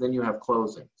appointments, then you have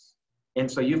closings. And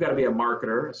so you've got to be a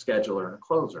marketer, a scheduler, and a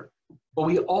closer. But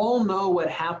we all know what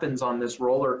happens on this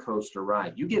roller coaster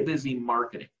ride. You get busy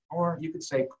marketing, or you could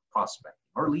say prospecting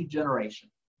or lead generation.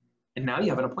 And now you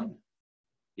have an appointment.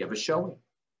 You have a showing.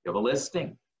 You have a listing.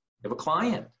 You have a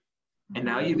client. And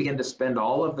now you begin to spend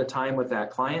all of the time with that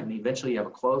client, and eventually you have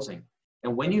a closing.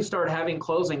 And when you start having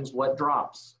closings, what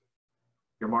drops?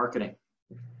 Your marketing,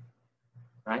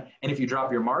 right? And if you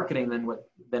drop your marketing, then what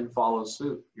then follows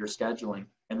suit? Your scheduling.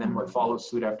 And then what follows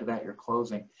suit after that? Your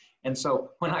closing. And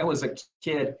so when I was a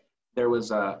kid, there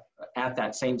was at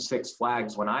that same Six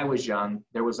Flags, when I was young,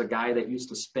 there was a guy that used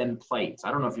to spin plates.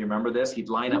 I don't know if you remember this. He'd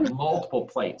line up multiple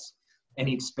plates, and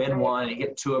he'd spin one, and he'd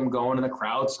get two of them going, and the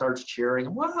crowd starts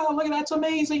cheering. Wow, look, that's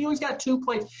amazing. He's got 2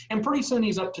 plates. And pretty soon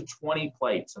he's up to 20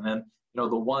 plates. And then, you know,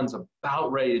 the one's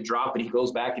about ready to drop, and he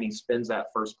goes back and he spins that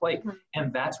first plate.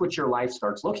 And that's what your life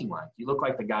starts looking like. You look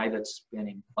like the guy that's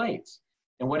spinning plates.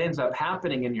 And what ends up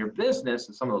happening in your business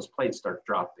is some of those plates start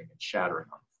dropping and shattering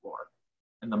on the floor.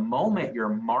 And the moment your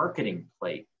marketing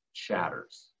plate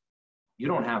shatters, you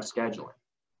don't have scheduling.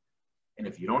 And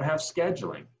if you don't have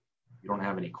scheduling, you don't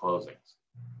have any closings.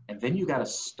 And then you got to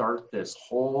start this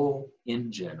whole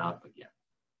engine up again.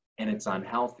 And it's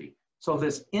unhealthy. So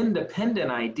this independent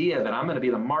idea that I'm going to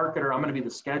be the marketer, I'm going to be the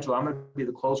scheduler, I'm going to be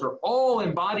the closer, all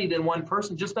embodied in one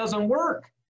person just doesn't work.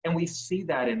 And we see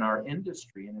that in our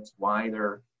industry. And it's why there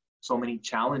are so many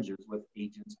challenges with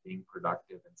agents being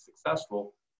productive and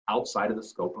successful outside of the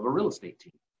scope of a real estate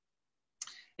team.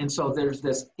 And so there's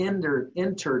this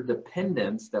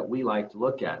interdependence that we like to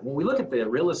look at. When we look at the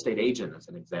real estate agent as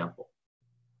an example,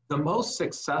 the most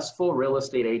successful real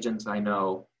estate agents I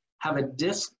know have a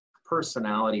DISC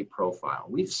personality profile.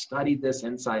 We've studied this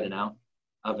inside and out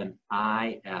of an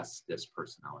IS DISC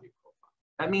personality profile.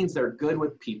 That means they're good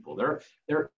with people. They're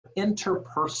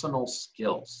interpersonal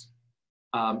skills.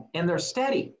 And they're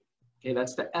steady. Okay,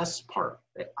 that's the S part.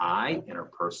 The I,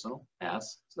 interpersonal,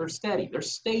 S, so they're steady, they're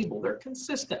stable, they're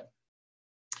consistent.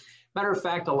 Matter of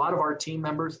fact, a lot of our team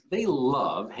members, they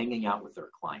love hanging out with their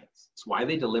clients. It's why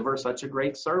they deliver such a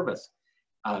great service.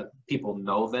 People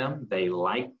know them, they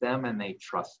like them, and they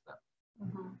trust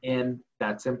them. And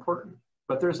that's important.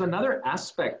 But there's another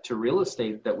aspect to real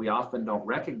estate that we often don't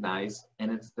recognize,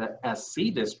 and it's the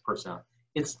SC DISC personality.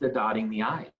 It's the dotting the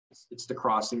I's. It's the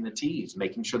crossing the T's,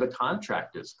 making sure the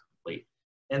contract is complete.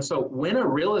 And so when a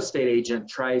real estate agent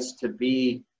tries to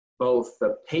be both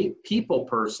the people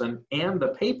person and the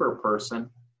paper person,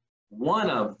 one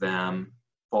of them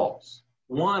falls.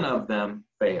 One of them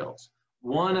fails.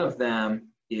 One of them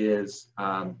is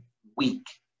weak.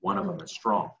 One of them is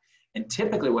strong. And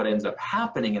typically what ends up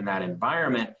happening in that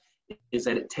environment is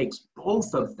that it takes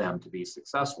both of them to be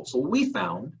successful. So what we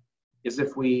found is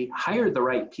if we hired the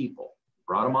right people,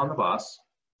 brought them on the bus,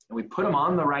 and we put them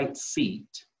on the right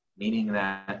seat, meaning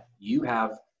that you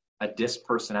have a DISC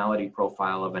personality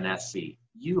profile of an SC.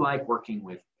 You like working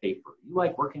with paper. You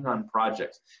like working on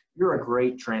projects. You're a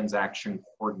great transaction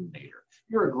coordinator.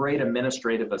 You're a great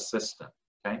administrative assistant,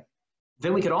 okay?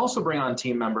 Then we could also bring on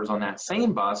team members on that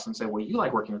same bus and say, well, you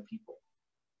like working with people.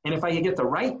 And if I could get the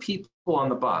right people on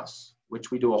the bus which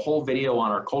we do a whole video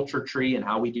on our culture tree and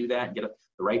how we do that and get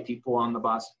the right people on the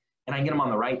bus. And I can get them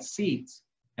on the right seats.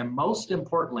 And most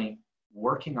importantly,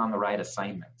 working on the right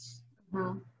assignments.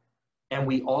 Mm-hmm. And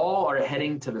we all are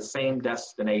heading to the same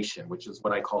destination, which is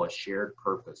what I call a shared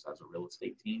purpose as a real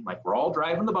estate team. Like we're all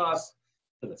driving the bus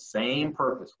to the same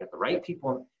purpose. We got the right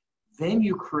people. Then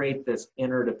you create this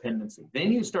interdependency.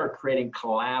 Then you start creating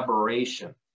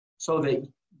collaboration so that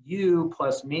you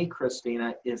plus me,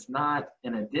 Christina, is not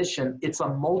an addition, it's a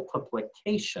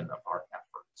multiplication of our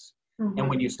efforts. Mm-hmm. And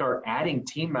when you start adding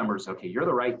team members, okay, you're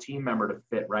the right team member to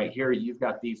fit right here. You've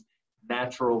got these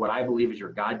natural, what I believe is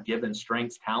your God-given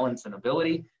strengths, talents, and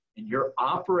ability, and you're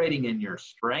operating in your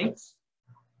strengths.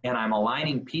 And I'm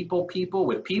aligning people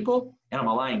with people, and I'm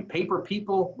aligning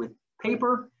people with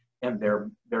paper, and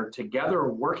they're together,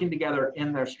 working together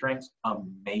in their strengths.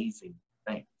 Amazing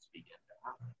things begin to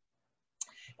happen.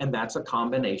 And that's a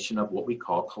combination of what we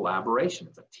call collaboration.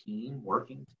 It's a team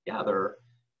working together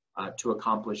to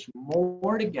accomplish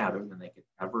more together than they could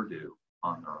ever do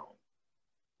on their own.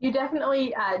 You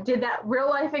definitely did that real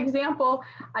life example.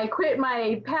 I quit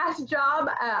my past job.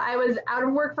 I was out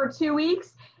of work for 2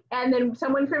 weeks, and then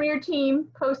someone from your team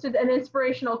posted an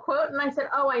inspirational quote, and I said,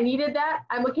 oh, I needed that.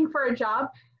 I'm looking for a job.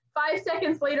 5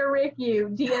 seconds later, Rick, you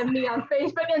DM'd me on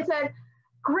Facebook and said,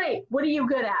 great, what are you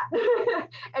good at?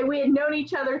 And we had known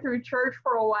each other through church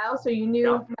for a while, so you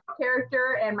knew my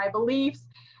character and my beliefs.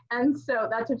 And so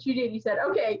that's what you did. You said,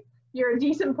 okay, you're a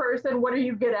decent person. What are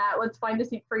you good at? Let's find a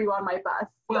seat for you on my bus.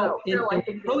 Well, so,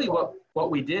 really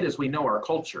what we did is we know our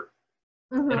culture.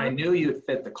 Mm-hmm. And I knew you'd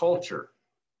fit the culture,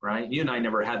 right? You and I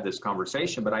never had this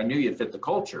conversation, but I knew you'd fit the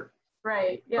culture.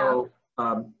 Right, yeah.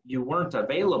 So you weren't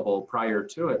available prior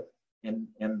to it. And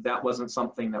that wasn't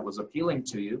something that was appealing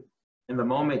to you. In the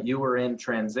moment you were in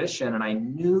transition, and I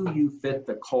knew you fit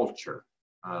the culture,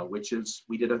 which is,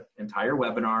 we did an entire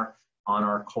webinar on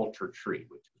our culture tree,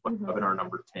 which is what webinar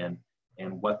number 10,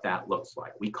 and what that looks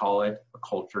like. We call it a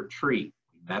culture tree.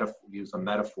 We use a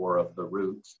metaphor of the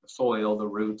roots, the soil, the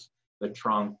roots, the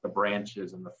trunk, the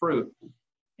branches, and the fruit.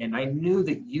 And I knew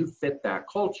that you fit that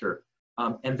culture.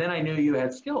 And then I knew you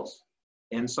had skills.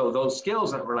 And so those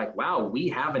skills that were like, wow, we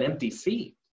have an empty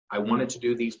seat. I wanted to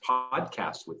do these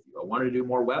podcasts with you. I wanted to do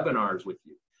more webinars with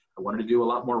you. I wanted to do a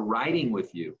lot more writing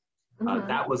with you.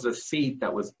 That was a seat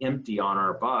that was empty on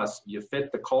our bus. You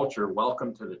fit the culture.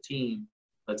 Welcome to the team.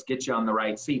 Let's get you on the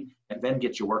right seat, and then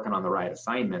get you working on the right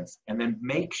assignments. And then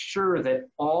make sure that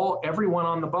everyone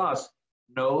on the bus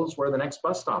knows where the next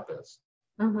bus stop is,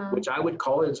 which I would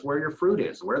call is where your fruit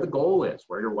is, where the goal is,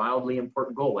 where your wildly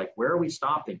important goal, like where are we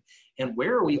stopping and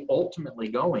where are we ultimately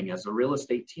going as a real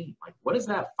estate team? Like, what does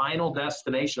that final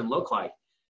destination look like?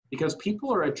 Because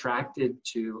people are attracted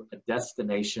to a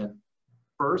destination,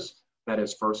 first, that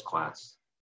is first class,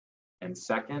 and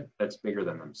second, that's bigger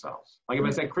than themselves. Like if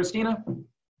I said, Christina,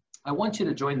 I want you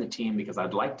to join the team because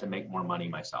I'd like to make more money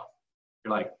myself.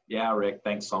 You're like, yeah, Rick,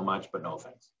 thanks so much, but no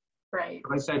thanks. Right.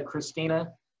 If I said,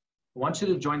 Christina, I want you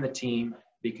to join the team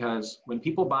because when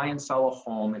people buy and sell a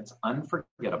home, it's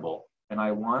unforgettable. And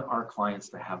I want our clients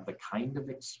to have the kind of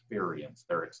experience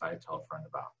they're excited to tell a friend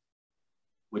about.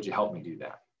 Would you help me do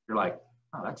that? You're like,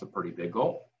 oh, that's a pretty big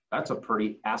goal. That's a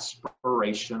pretty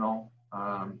aspirational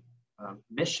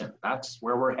mission. That's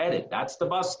where we're headed. That's the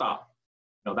bus stop.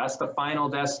 That's the final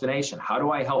destination. How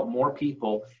do I help more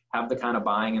people have the kind of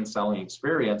buying and selling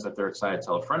experience that they're excited to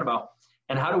tell a friend about?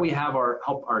 And how do we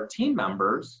help our team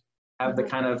members have the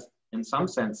kind of, in some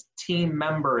sense, team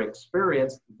member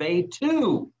experience they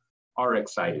too are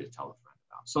excited to tell a friend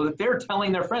about, so that they're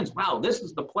telling their friends, wow, this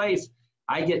is the place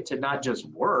I get to not just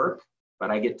work,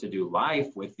 but I get to do life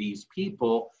with these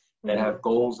people that have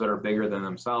goals that are bigger than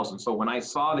themselves. And so when I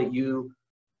saw that you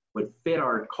would fit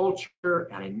our culture,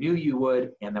 and I knew you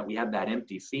would, and that we had that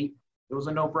empty seat, it was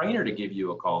a no-brainer to give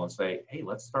you a call and say, hey,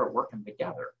 let's start working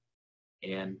together.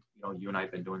 And you and I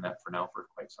have been doing that for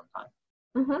quite some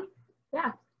time.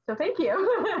 Yeah. So thank you.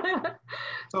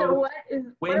 So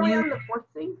what are we on the fourth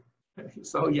thing?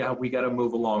 So yeah, we got to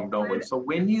move along, don't we? So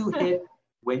when you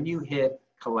hit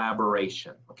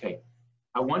collaboration, okay,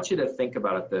 I want you to think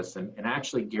about this. And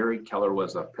actually, Gary Keller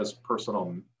was a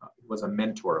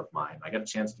mentor of mine. I got a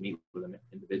chance to meet with him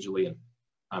individually,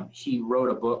 and he wrote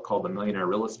a book called The Millionaire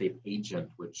Real Estate Agent,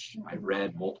 which I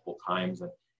read multiple times. And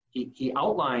he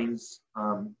outlines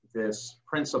this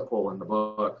principle in the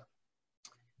book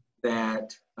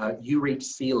that you reach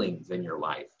ceilings in your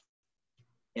life.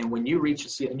 And when you reach a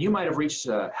ceiling, you might have reached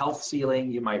a health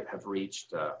ceiling, you might have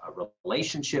reached a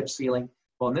relationship ceiling.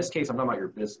 Well, in this case, I'm talking about your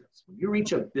business. When you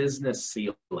reach a business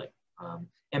ceiling,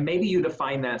 and maybe you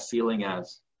define that ceiling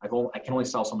as, I can only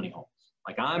sell so many homes.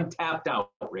 Like I'm tapped out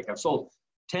Rick. I've sold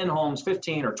 10 homes,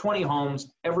 15 or 20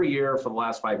 homes every year for the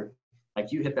last 5 years.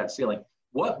 Like, you hit that ceiling.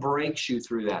 What breaks you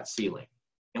through that ceiling?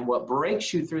 And what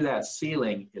breaks you through that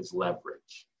ceiling is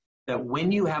leverage. That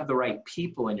when you have the right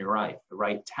people in your life, the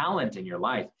right talent in your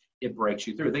life, it breaks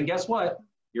you through. Then guess what?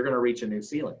 You're going to reach a new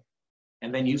ceiling.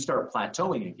 And then you start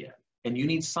plateauing again. And you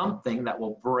need something that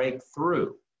will break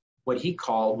through. What he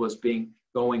called was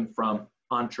going from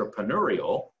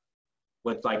entrepreneurial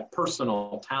with like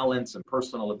personal talents and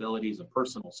personal abilities and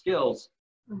personal skills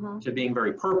to being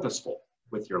very purposeful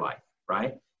with your life,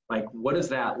 right? Like, what does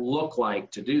that look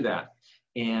like to do that?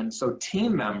 And so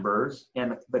team members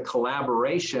and the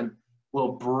collaboration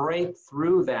will break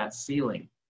through that ceiling,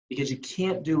 because you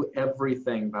can't do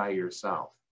everything by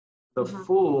yourself. The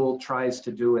fool tries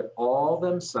to do it all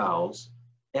themselves.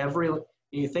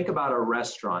 You think about a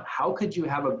restaurant. How could you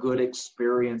have a good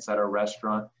experience at a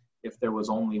restaurant if there was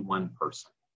only one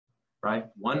person, right?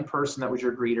 One person that was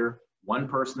your greeter, one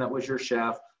person that was your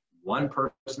chef, one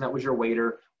person that was your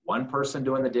waiter, one person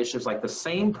doing the dishes, like the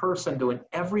same person doing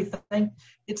everything.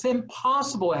 It's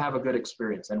impossible to have a good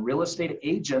experience. And real estate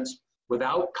agents,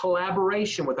 without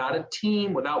collaboration, without a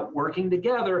team, without working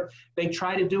together, they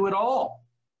try to do it all.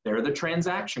 They're the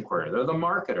transaction coordinator, they're the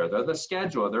marketer, they're the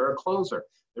scheduler, they're a closer.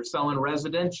 They're selling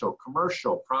residential,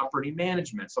 commercial, property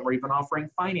management. Some are even offering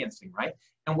financing, right?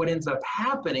 And what ends up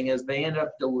happening is they end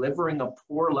up delivering a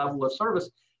poor level of service,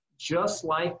 just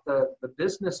like the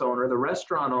business owner, the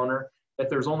restaurant owner, that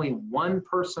there's only one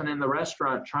person in the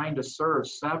restaurant trying to serve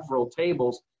several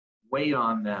tables, wait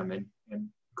on them and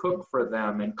cook for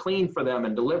them and clean for them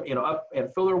and deliver, up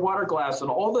and fill their water glass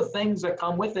and all the things that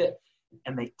come with it.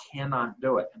 And they cannot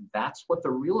do it. And that's what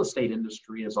the real estate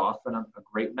industry is often a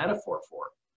great metaphor for.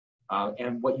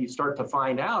 And what you start to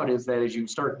find out is that as you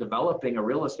start developing a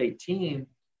real estate team,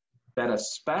 that a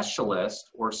specialist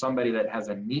or somebody that has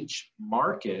a niche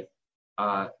market,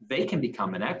 they can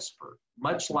become an expert.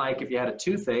 Much like if you had a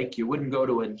toothache, you wouldn't go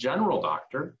to a general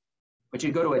doctor, but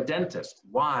you go to a dentist.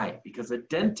 Why? Because a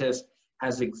dentist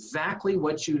has exactly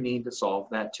what you need to solve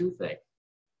that toothache.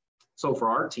 So for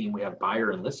our team, we have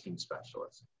buyer and listing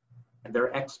specialists, and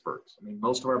they're experts. I mean,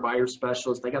 most of our buyer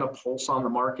specialists, they got a pulse on the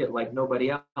market like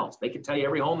nobody else. They can tell you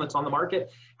every home that's on the market,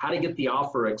 how to get the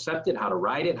offer accepted, how to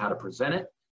write it, how to present it.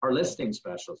 Our listing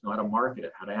specialists know how to market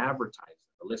it, how to advertise it.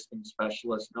 The listing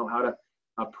specialists know how to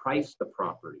price the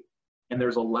property. And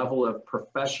there's a level of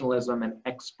professionalism and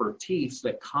expertise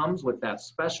that comes with that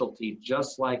specialty,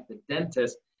 just like the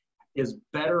dentist is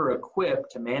better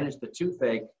equipped to manage the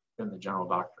toothache than the general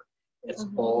doctor. It's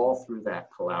all through that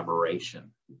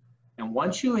collaboration. And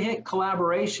once you hit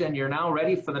collaboration, you're now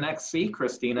ready for the next C,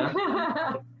 Christina.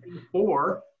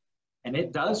 4, and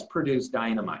it does produce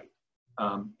dynamite,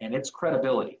 and it's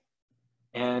credibility.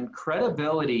 And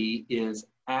credibility is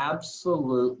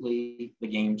absolutely the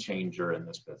game changer in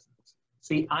this business.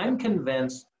 See, I'm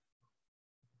convinced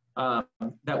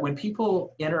that when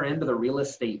people enter into the real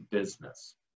estate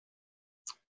business,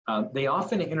 they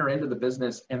often enter into the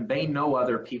business and they know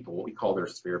other people, what we call their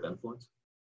sphere of influence.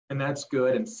 And that's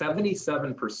good. And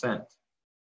 77%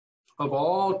 of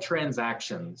all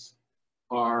transactions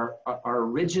are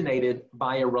originated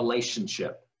by a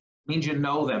relationship. It means you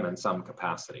know them in some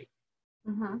capacity,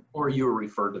 or you were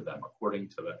referred to them, according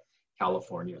to the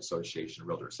California Association of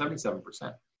Realtors,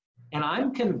 77%. And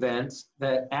I'm convinced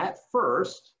that at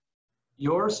first,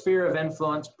 your sphere of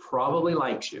influence probably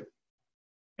likes you.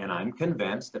 And I'm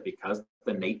convinced that because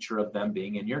the nature of them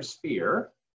being in your sphere,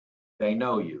 they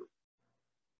know you.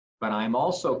 But I'm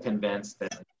also convinced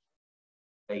that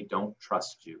they don't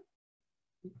trust you.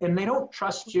 And they don't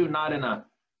trust you not in a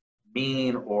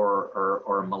mean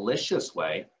or malicious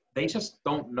way. They just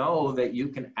don't know that you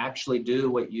can actually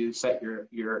do what you set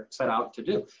out to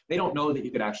do. They don't know that you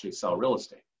could actually sell real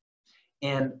estate.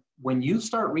 And when you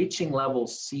start reaching level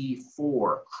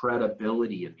C4,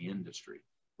 credibility in the industry,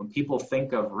 when people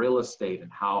think of real estate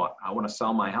and how I want to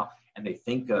sell my house, and they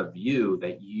think of you,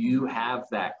 that you have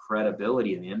that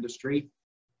credibility in the industry,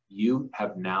 you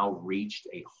have now reached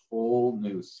a whole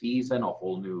new season, a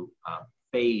whole new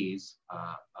phase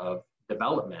of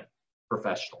development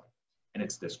professionally. And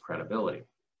it's this credibility.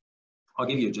 I'll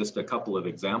give you just a couple of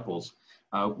examples.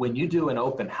 When you do an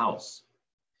open house,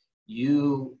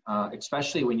 you,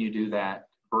 especially when you do that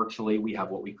virtually, we have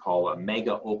what we call a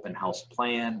mega open house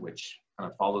plan, which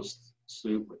kind of follows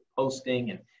suit with posting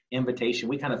and invitation.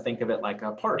 We kind of think of it like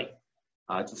a party.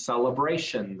 It's a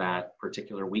celebration that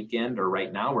particular weekend, or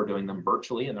right now we're doing them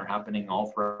virtually and they're happening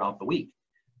all throughout the week.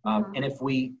 And if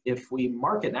we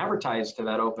market and advertise to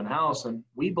that open house, and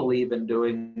we believe in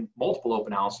doing multiple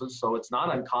open houses, so it's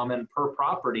not uncommon per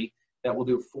property that we'll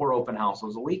do 4 open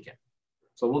houses a weekend.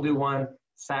 So we'll do one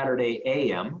Saturday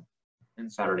AM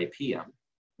and Saturday PM,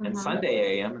 and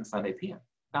Sunday AM and Sunday PM.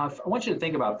 Now, I want you to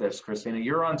think about this, Christina.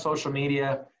 You're on social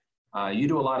media. You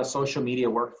do a lot of social media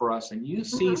work for us, and you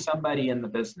see somebody in the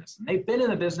business, and they've been in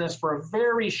the business for a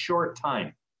very short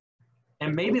time.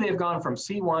 And maybe they've gone from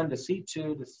C1 to C2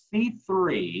 to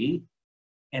C3.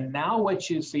 And now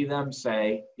what you see them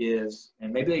say is,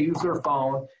 and maybe they use their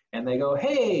phone and they go,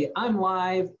 hey, I'm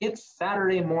live. It's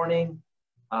Saturday morning.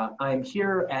 I'm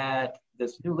here at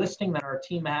this new listing that our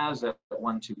team has at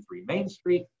 123 Main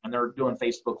Street. And they're doing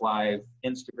Facebook Live,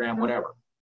 Instagram, whatever.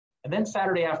 And then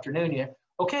Saturday afternoon,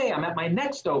 okay, I'm at my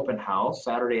next open house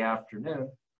Saturday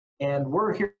afternoon. And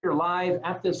we're here live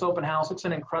at this open house. It's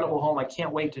an incredible home. I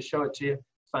can't wait to show it to you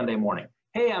Sunday morning.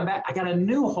 Hey, I'm back. I got a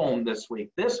new home this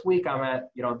week. This week I'm at,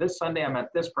 this Sunday I'm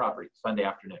at this property, Sunday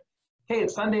afternoon. Hey,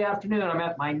 it's Sunday afternoon. I'm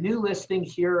at my new listing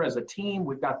here as a team.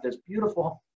 We've got this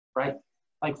beautiful, right?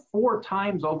 Like 4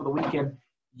 times over the weekend,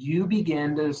 you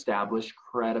begin to establish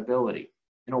credibility.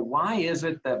 Why is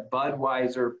it that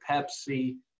Budweiser,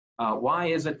 Pepsi, why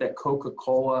is it that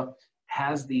Coca-Cola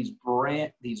has these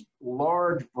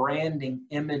large branding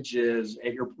images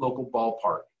at your local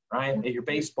ballpark, right? At your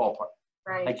baseball park.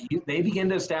 Right. Like they begin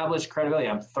to establish credibility.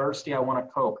 I'm thirsty, I want a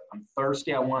Coke. I'm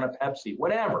thirsty, I want a Pepsi,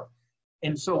 whatever.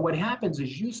 And so what happens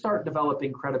is you start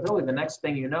developing credibility. The next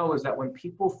thing you know is that when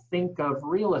people think of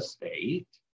real estate,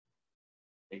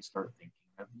 they start thinking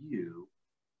of you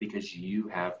because you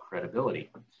have credibility.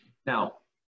 Now,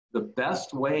 the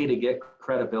best way to get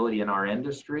credibility in our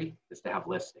industry is to have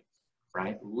listings.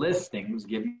 Right? Listings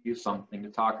give you something to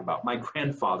talk about. My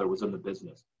grandfather was in the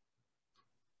business.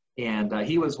 And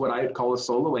he was what I would call a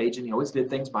solo agent. He always did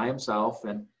things by himself.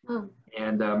 And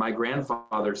my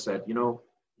grandfather said,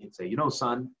 he'd say,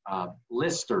 son,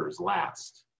 listers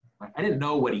last. I didn't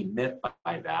know what he meant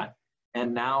by that.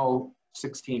 And now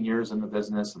 16 years in the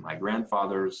business, and my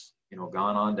grandfather's,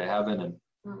 gone on to heaven.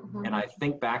 And I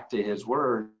think back to his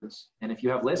words. And if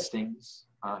you have listings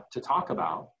to talk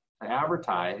about, to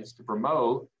advertise, to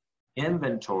promote,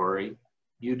 inventory,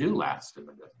 you do last in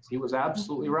the business. He was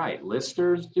absolutely right.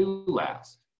 Listers do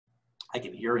last. I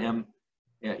can hear him,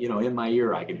 in my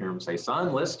ear, I can hear him say,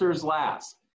 son, listers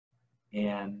last.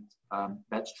 And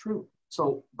that's true.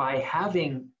 So by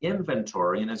having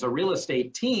inventory, and as a real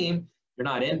estate team, you're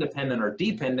not independent or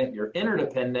dependent, you're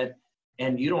interdependent,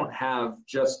 and you don't have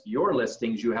just your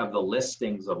listings, you have the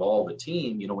listings of all the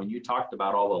team. When you talked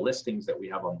about all the listings that we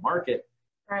have on the market,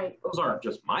 right. Those aren't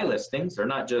just my listings. They're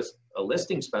not just a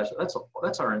listing special.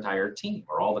 That's our entire team,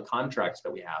 or all the contracts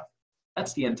that we have.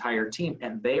 That's the entire team.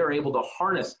 And they are able to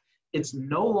harness. It's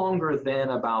no longer then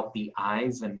about the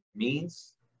I's and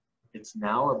me's. It's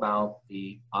now about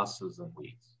the us's and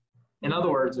we's. In other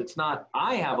words, it's not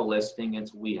I have a listing,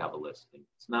 it's we have a listing.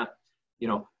 It's not,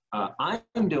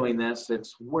 I'm doing this,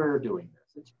 it's we're doing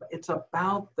this. It's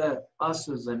about the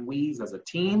us's and we's as a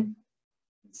team,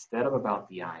 instead of about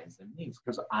the I's and me's,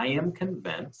 because I am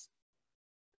convinced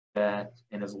that,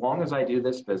 and as long as I do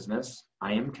this business,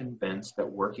 I am convinced that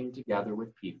working together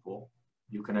with people,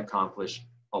 you can accomplish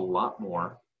a lot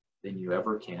more than you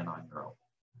ever can on your own.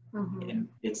 And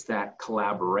it's that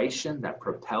collaboration that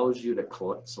propels you to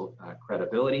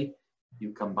credibility.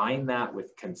 You combine that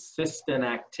with consistent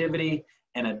activity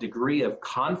and a degree of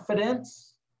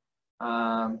confidence,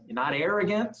 not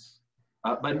arrogance,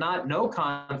 but not no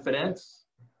confidence,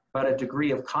 but a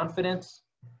degree of confidence,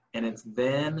 and it's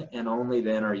then and only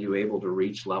then are you able to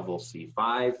reach level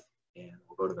C5, and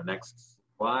we'll go to the next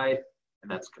slide, and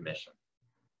that's commission.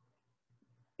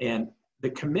 And the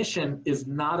commission is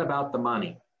not about the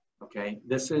money, okay?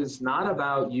 This is not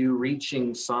about you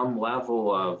reaching some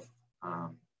level of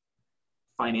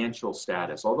financial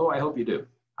status, although I hope you do.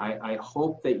 I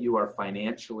hope that you are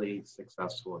financially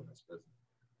successful in this business.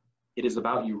 It is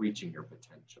about you reaching your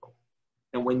potential.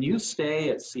 And when you stay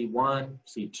at C1,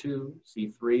 C2,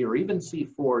 C3, or even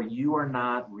C4, you are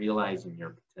not realizing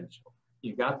your potential.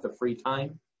 You got the free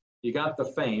time, you got the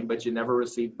fame, but you never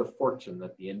received the fortune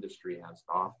that the industry has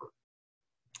to offer.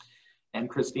 And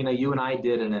Christina, you and I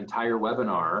did an entire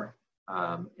webinar.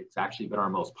 It's actually been our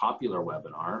most popular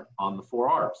webinar on the 4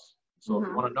 R's. So if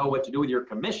you want to know what to do with your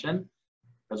commission,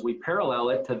 because we parallel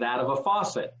it to that of a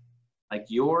faucet. Like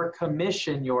your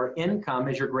commission, your income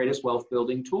is your greatest wealth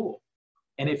building tool.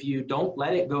 And if you don't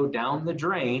let it go down the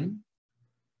drain,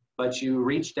 but you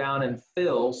reach down and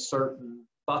fill certain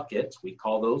buckets, we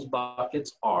call those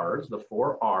buckets R's, the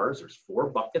 4 R's, there's 4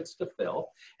 buckets to fill.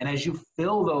 And as you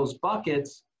fill those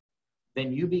buckets,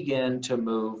 then you begin to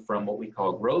move from what we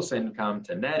call gross income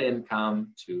to net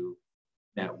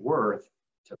worth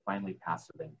to finally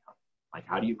passive income. Like,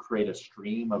 how do you create a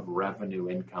stream of revenue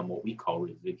income, what we call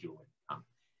residual income?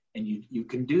 And you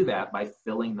can do that by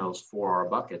filling those 4R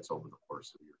buckets over the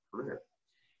course of your career.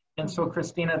 And so,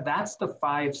 Christina, that's the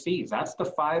 5 C's. That's the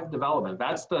 5 development.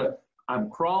 That's the I'm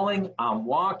crawling, I'm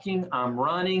walking, I'm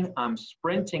running, I'm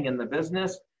sprinting in the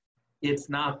business. It's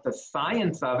not the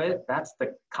science of it. That's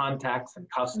the contacts and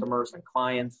customers and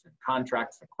clients and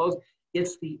contracts and close.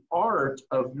 It's the art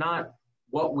of not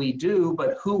what we do,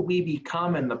 but who we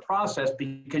become in the process,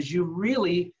 because you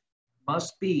really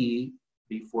must be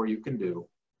before you can do,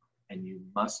 and you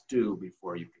must do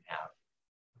before you can have.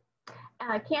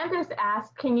 Candace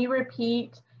asked, can you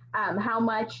repeat how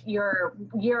much your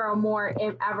year or more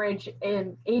average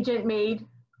agent made?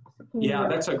 Yeah,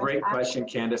 that's a great question,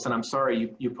 Candace. And I'm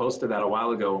sorry, you posted that a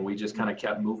while ago and we just kind of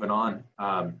kept moving on.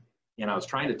 And I was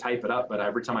trying to type it up, but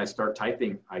every time I start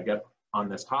typing, I get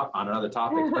on another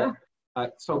topic.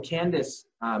 But, so Candace,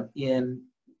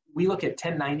 we look at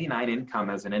 1099 income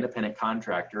as an independent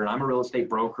contractor, and I'm a real estate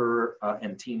broker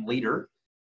and team leader.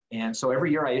 And so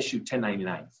every year I issue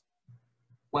 1099s.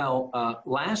 Well,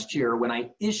 last year when I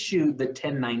issued the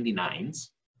 1099s,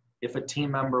 if a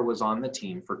team member was on the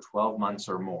team for 12 months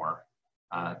or more,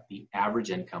 the average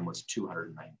income was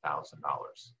 $209,000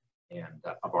 and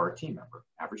of our team member,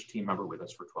 average team member with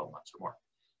us for 12 months or more.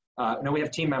 Now we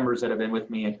have team members that have been with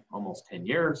me almost 10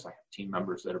 years. I have team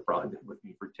members that have probably been with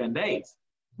me for 10 days.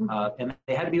 And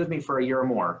they had to be with me for a year or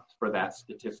more for that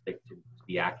statistic to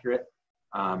be accurate.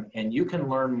 And you can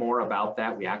learn more about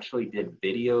that. We actually did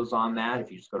videos on that.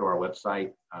 If you just go to our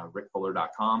website,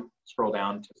 rickfuller.com, scroll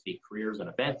down to see careers and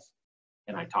events.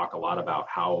 And I talk a lot about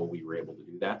how we were able to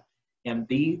do that. And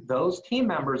those team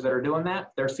members that are doing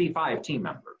that, they're C5 team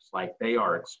members. Like, they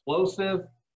are explosive,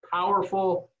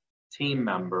 powerful team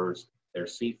members. They're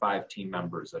C5 team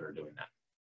members that are doing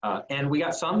that. And we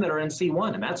got some that are in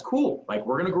C1, and that's cool. Like,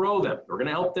 we're going to grow them. We're going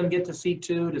to help them get to C2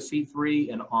 to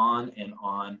C3 and on and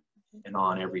on and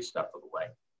on every step of the way.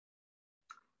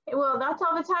 Well, that's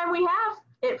all the time we have.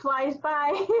 It flies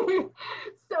by.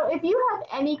 So if you have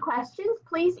any questions,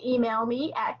 please email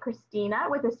me at Christina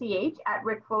with a CH at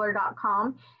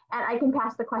rickfuller.com, and I can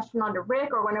pass the question on to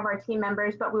Rick or one of our team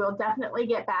members, but we will definitely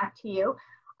get back to you.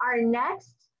 Our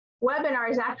next webinar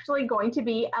is actually going to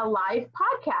be a live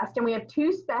podcast, and we have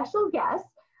 2 special guests,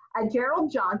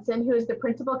 Gerald Johnson, who is the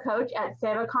principal coach at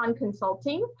Sevicon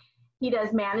Consulting. He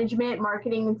does management,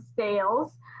 marketing, and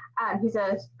sales. He's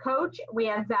a coach. We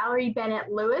have Valerie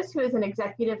Bennett-Lewis, who is an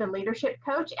executive and leadership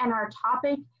coach, and our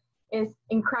topic is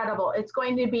incredible. It's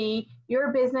going to be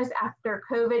your business after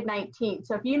COVID-19.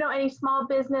 So if you know any small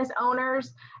business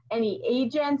owners, any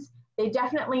agents, they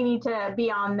definitely need to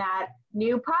be on that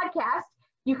new podcast.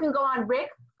 You can go on Rick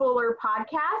Fuller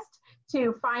Podcast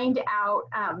to find out,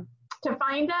 to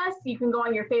find us. You can go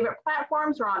on your favorite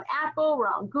platforms. We're on Apple, we're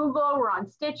on Google, we're on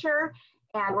Stitcher,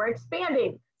 and we're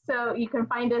expanding. So you can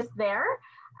find us there.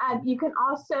 You can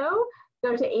also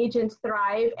go to Agents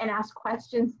Thrive and ask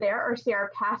questions there, or see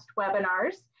our past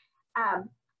webinars.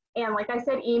 And like I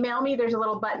said, email me. There's a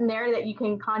little button there that you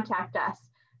can contact us.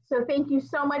 So thank you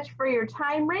so much for your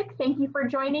time, Rick. Thank you for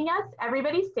joining us.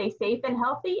 Everybody stay safe and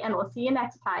healthy, and we'll see you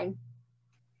next time.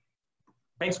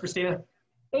 Thanks, Christina.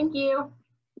 Thank you.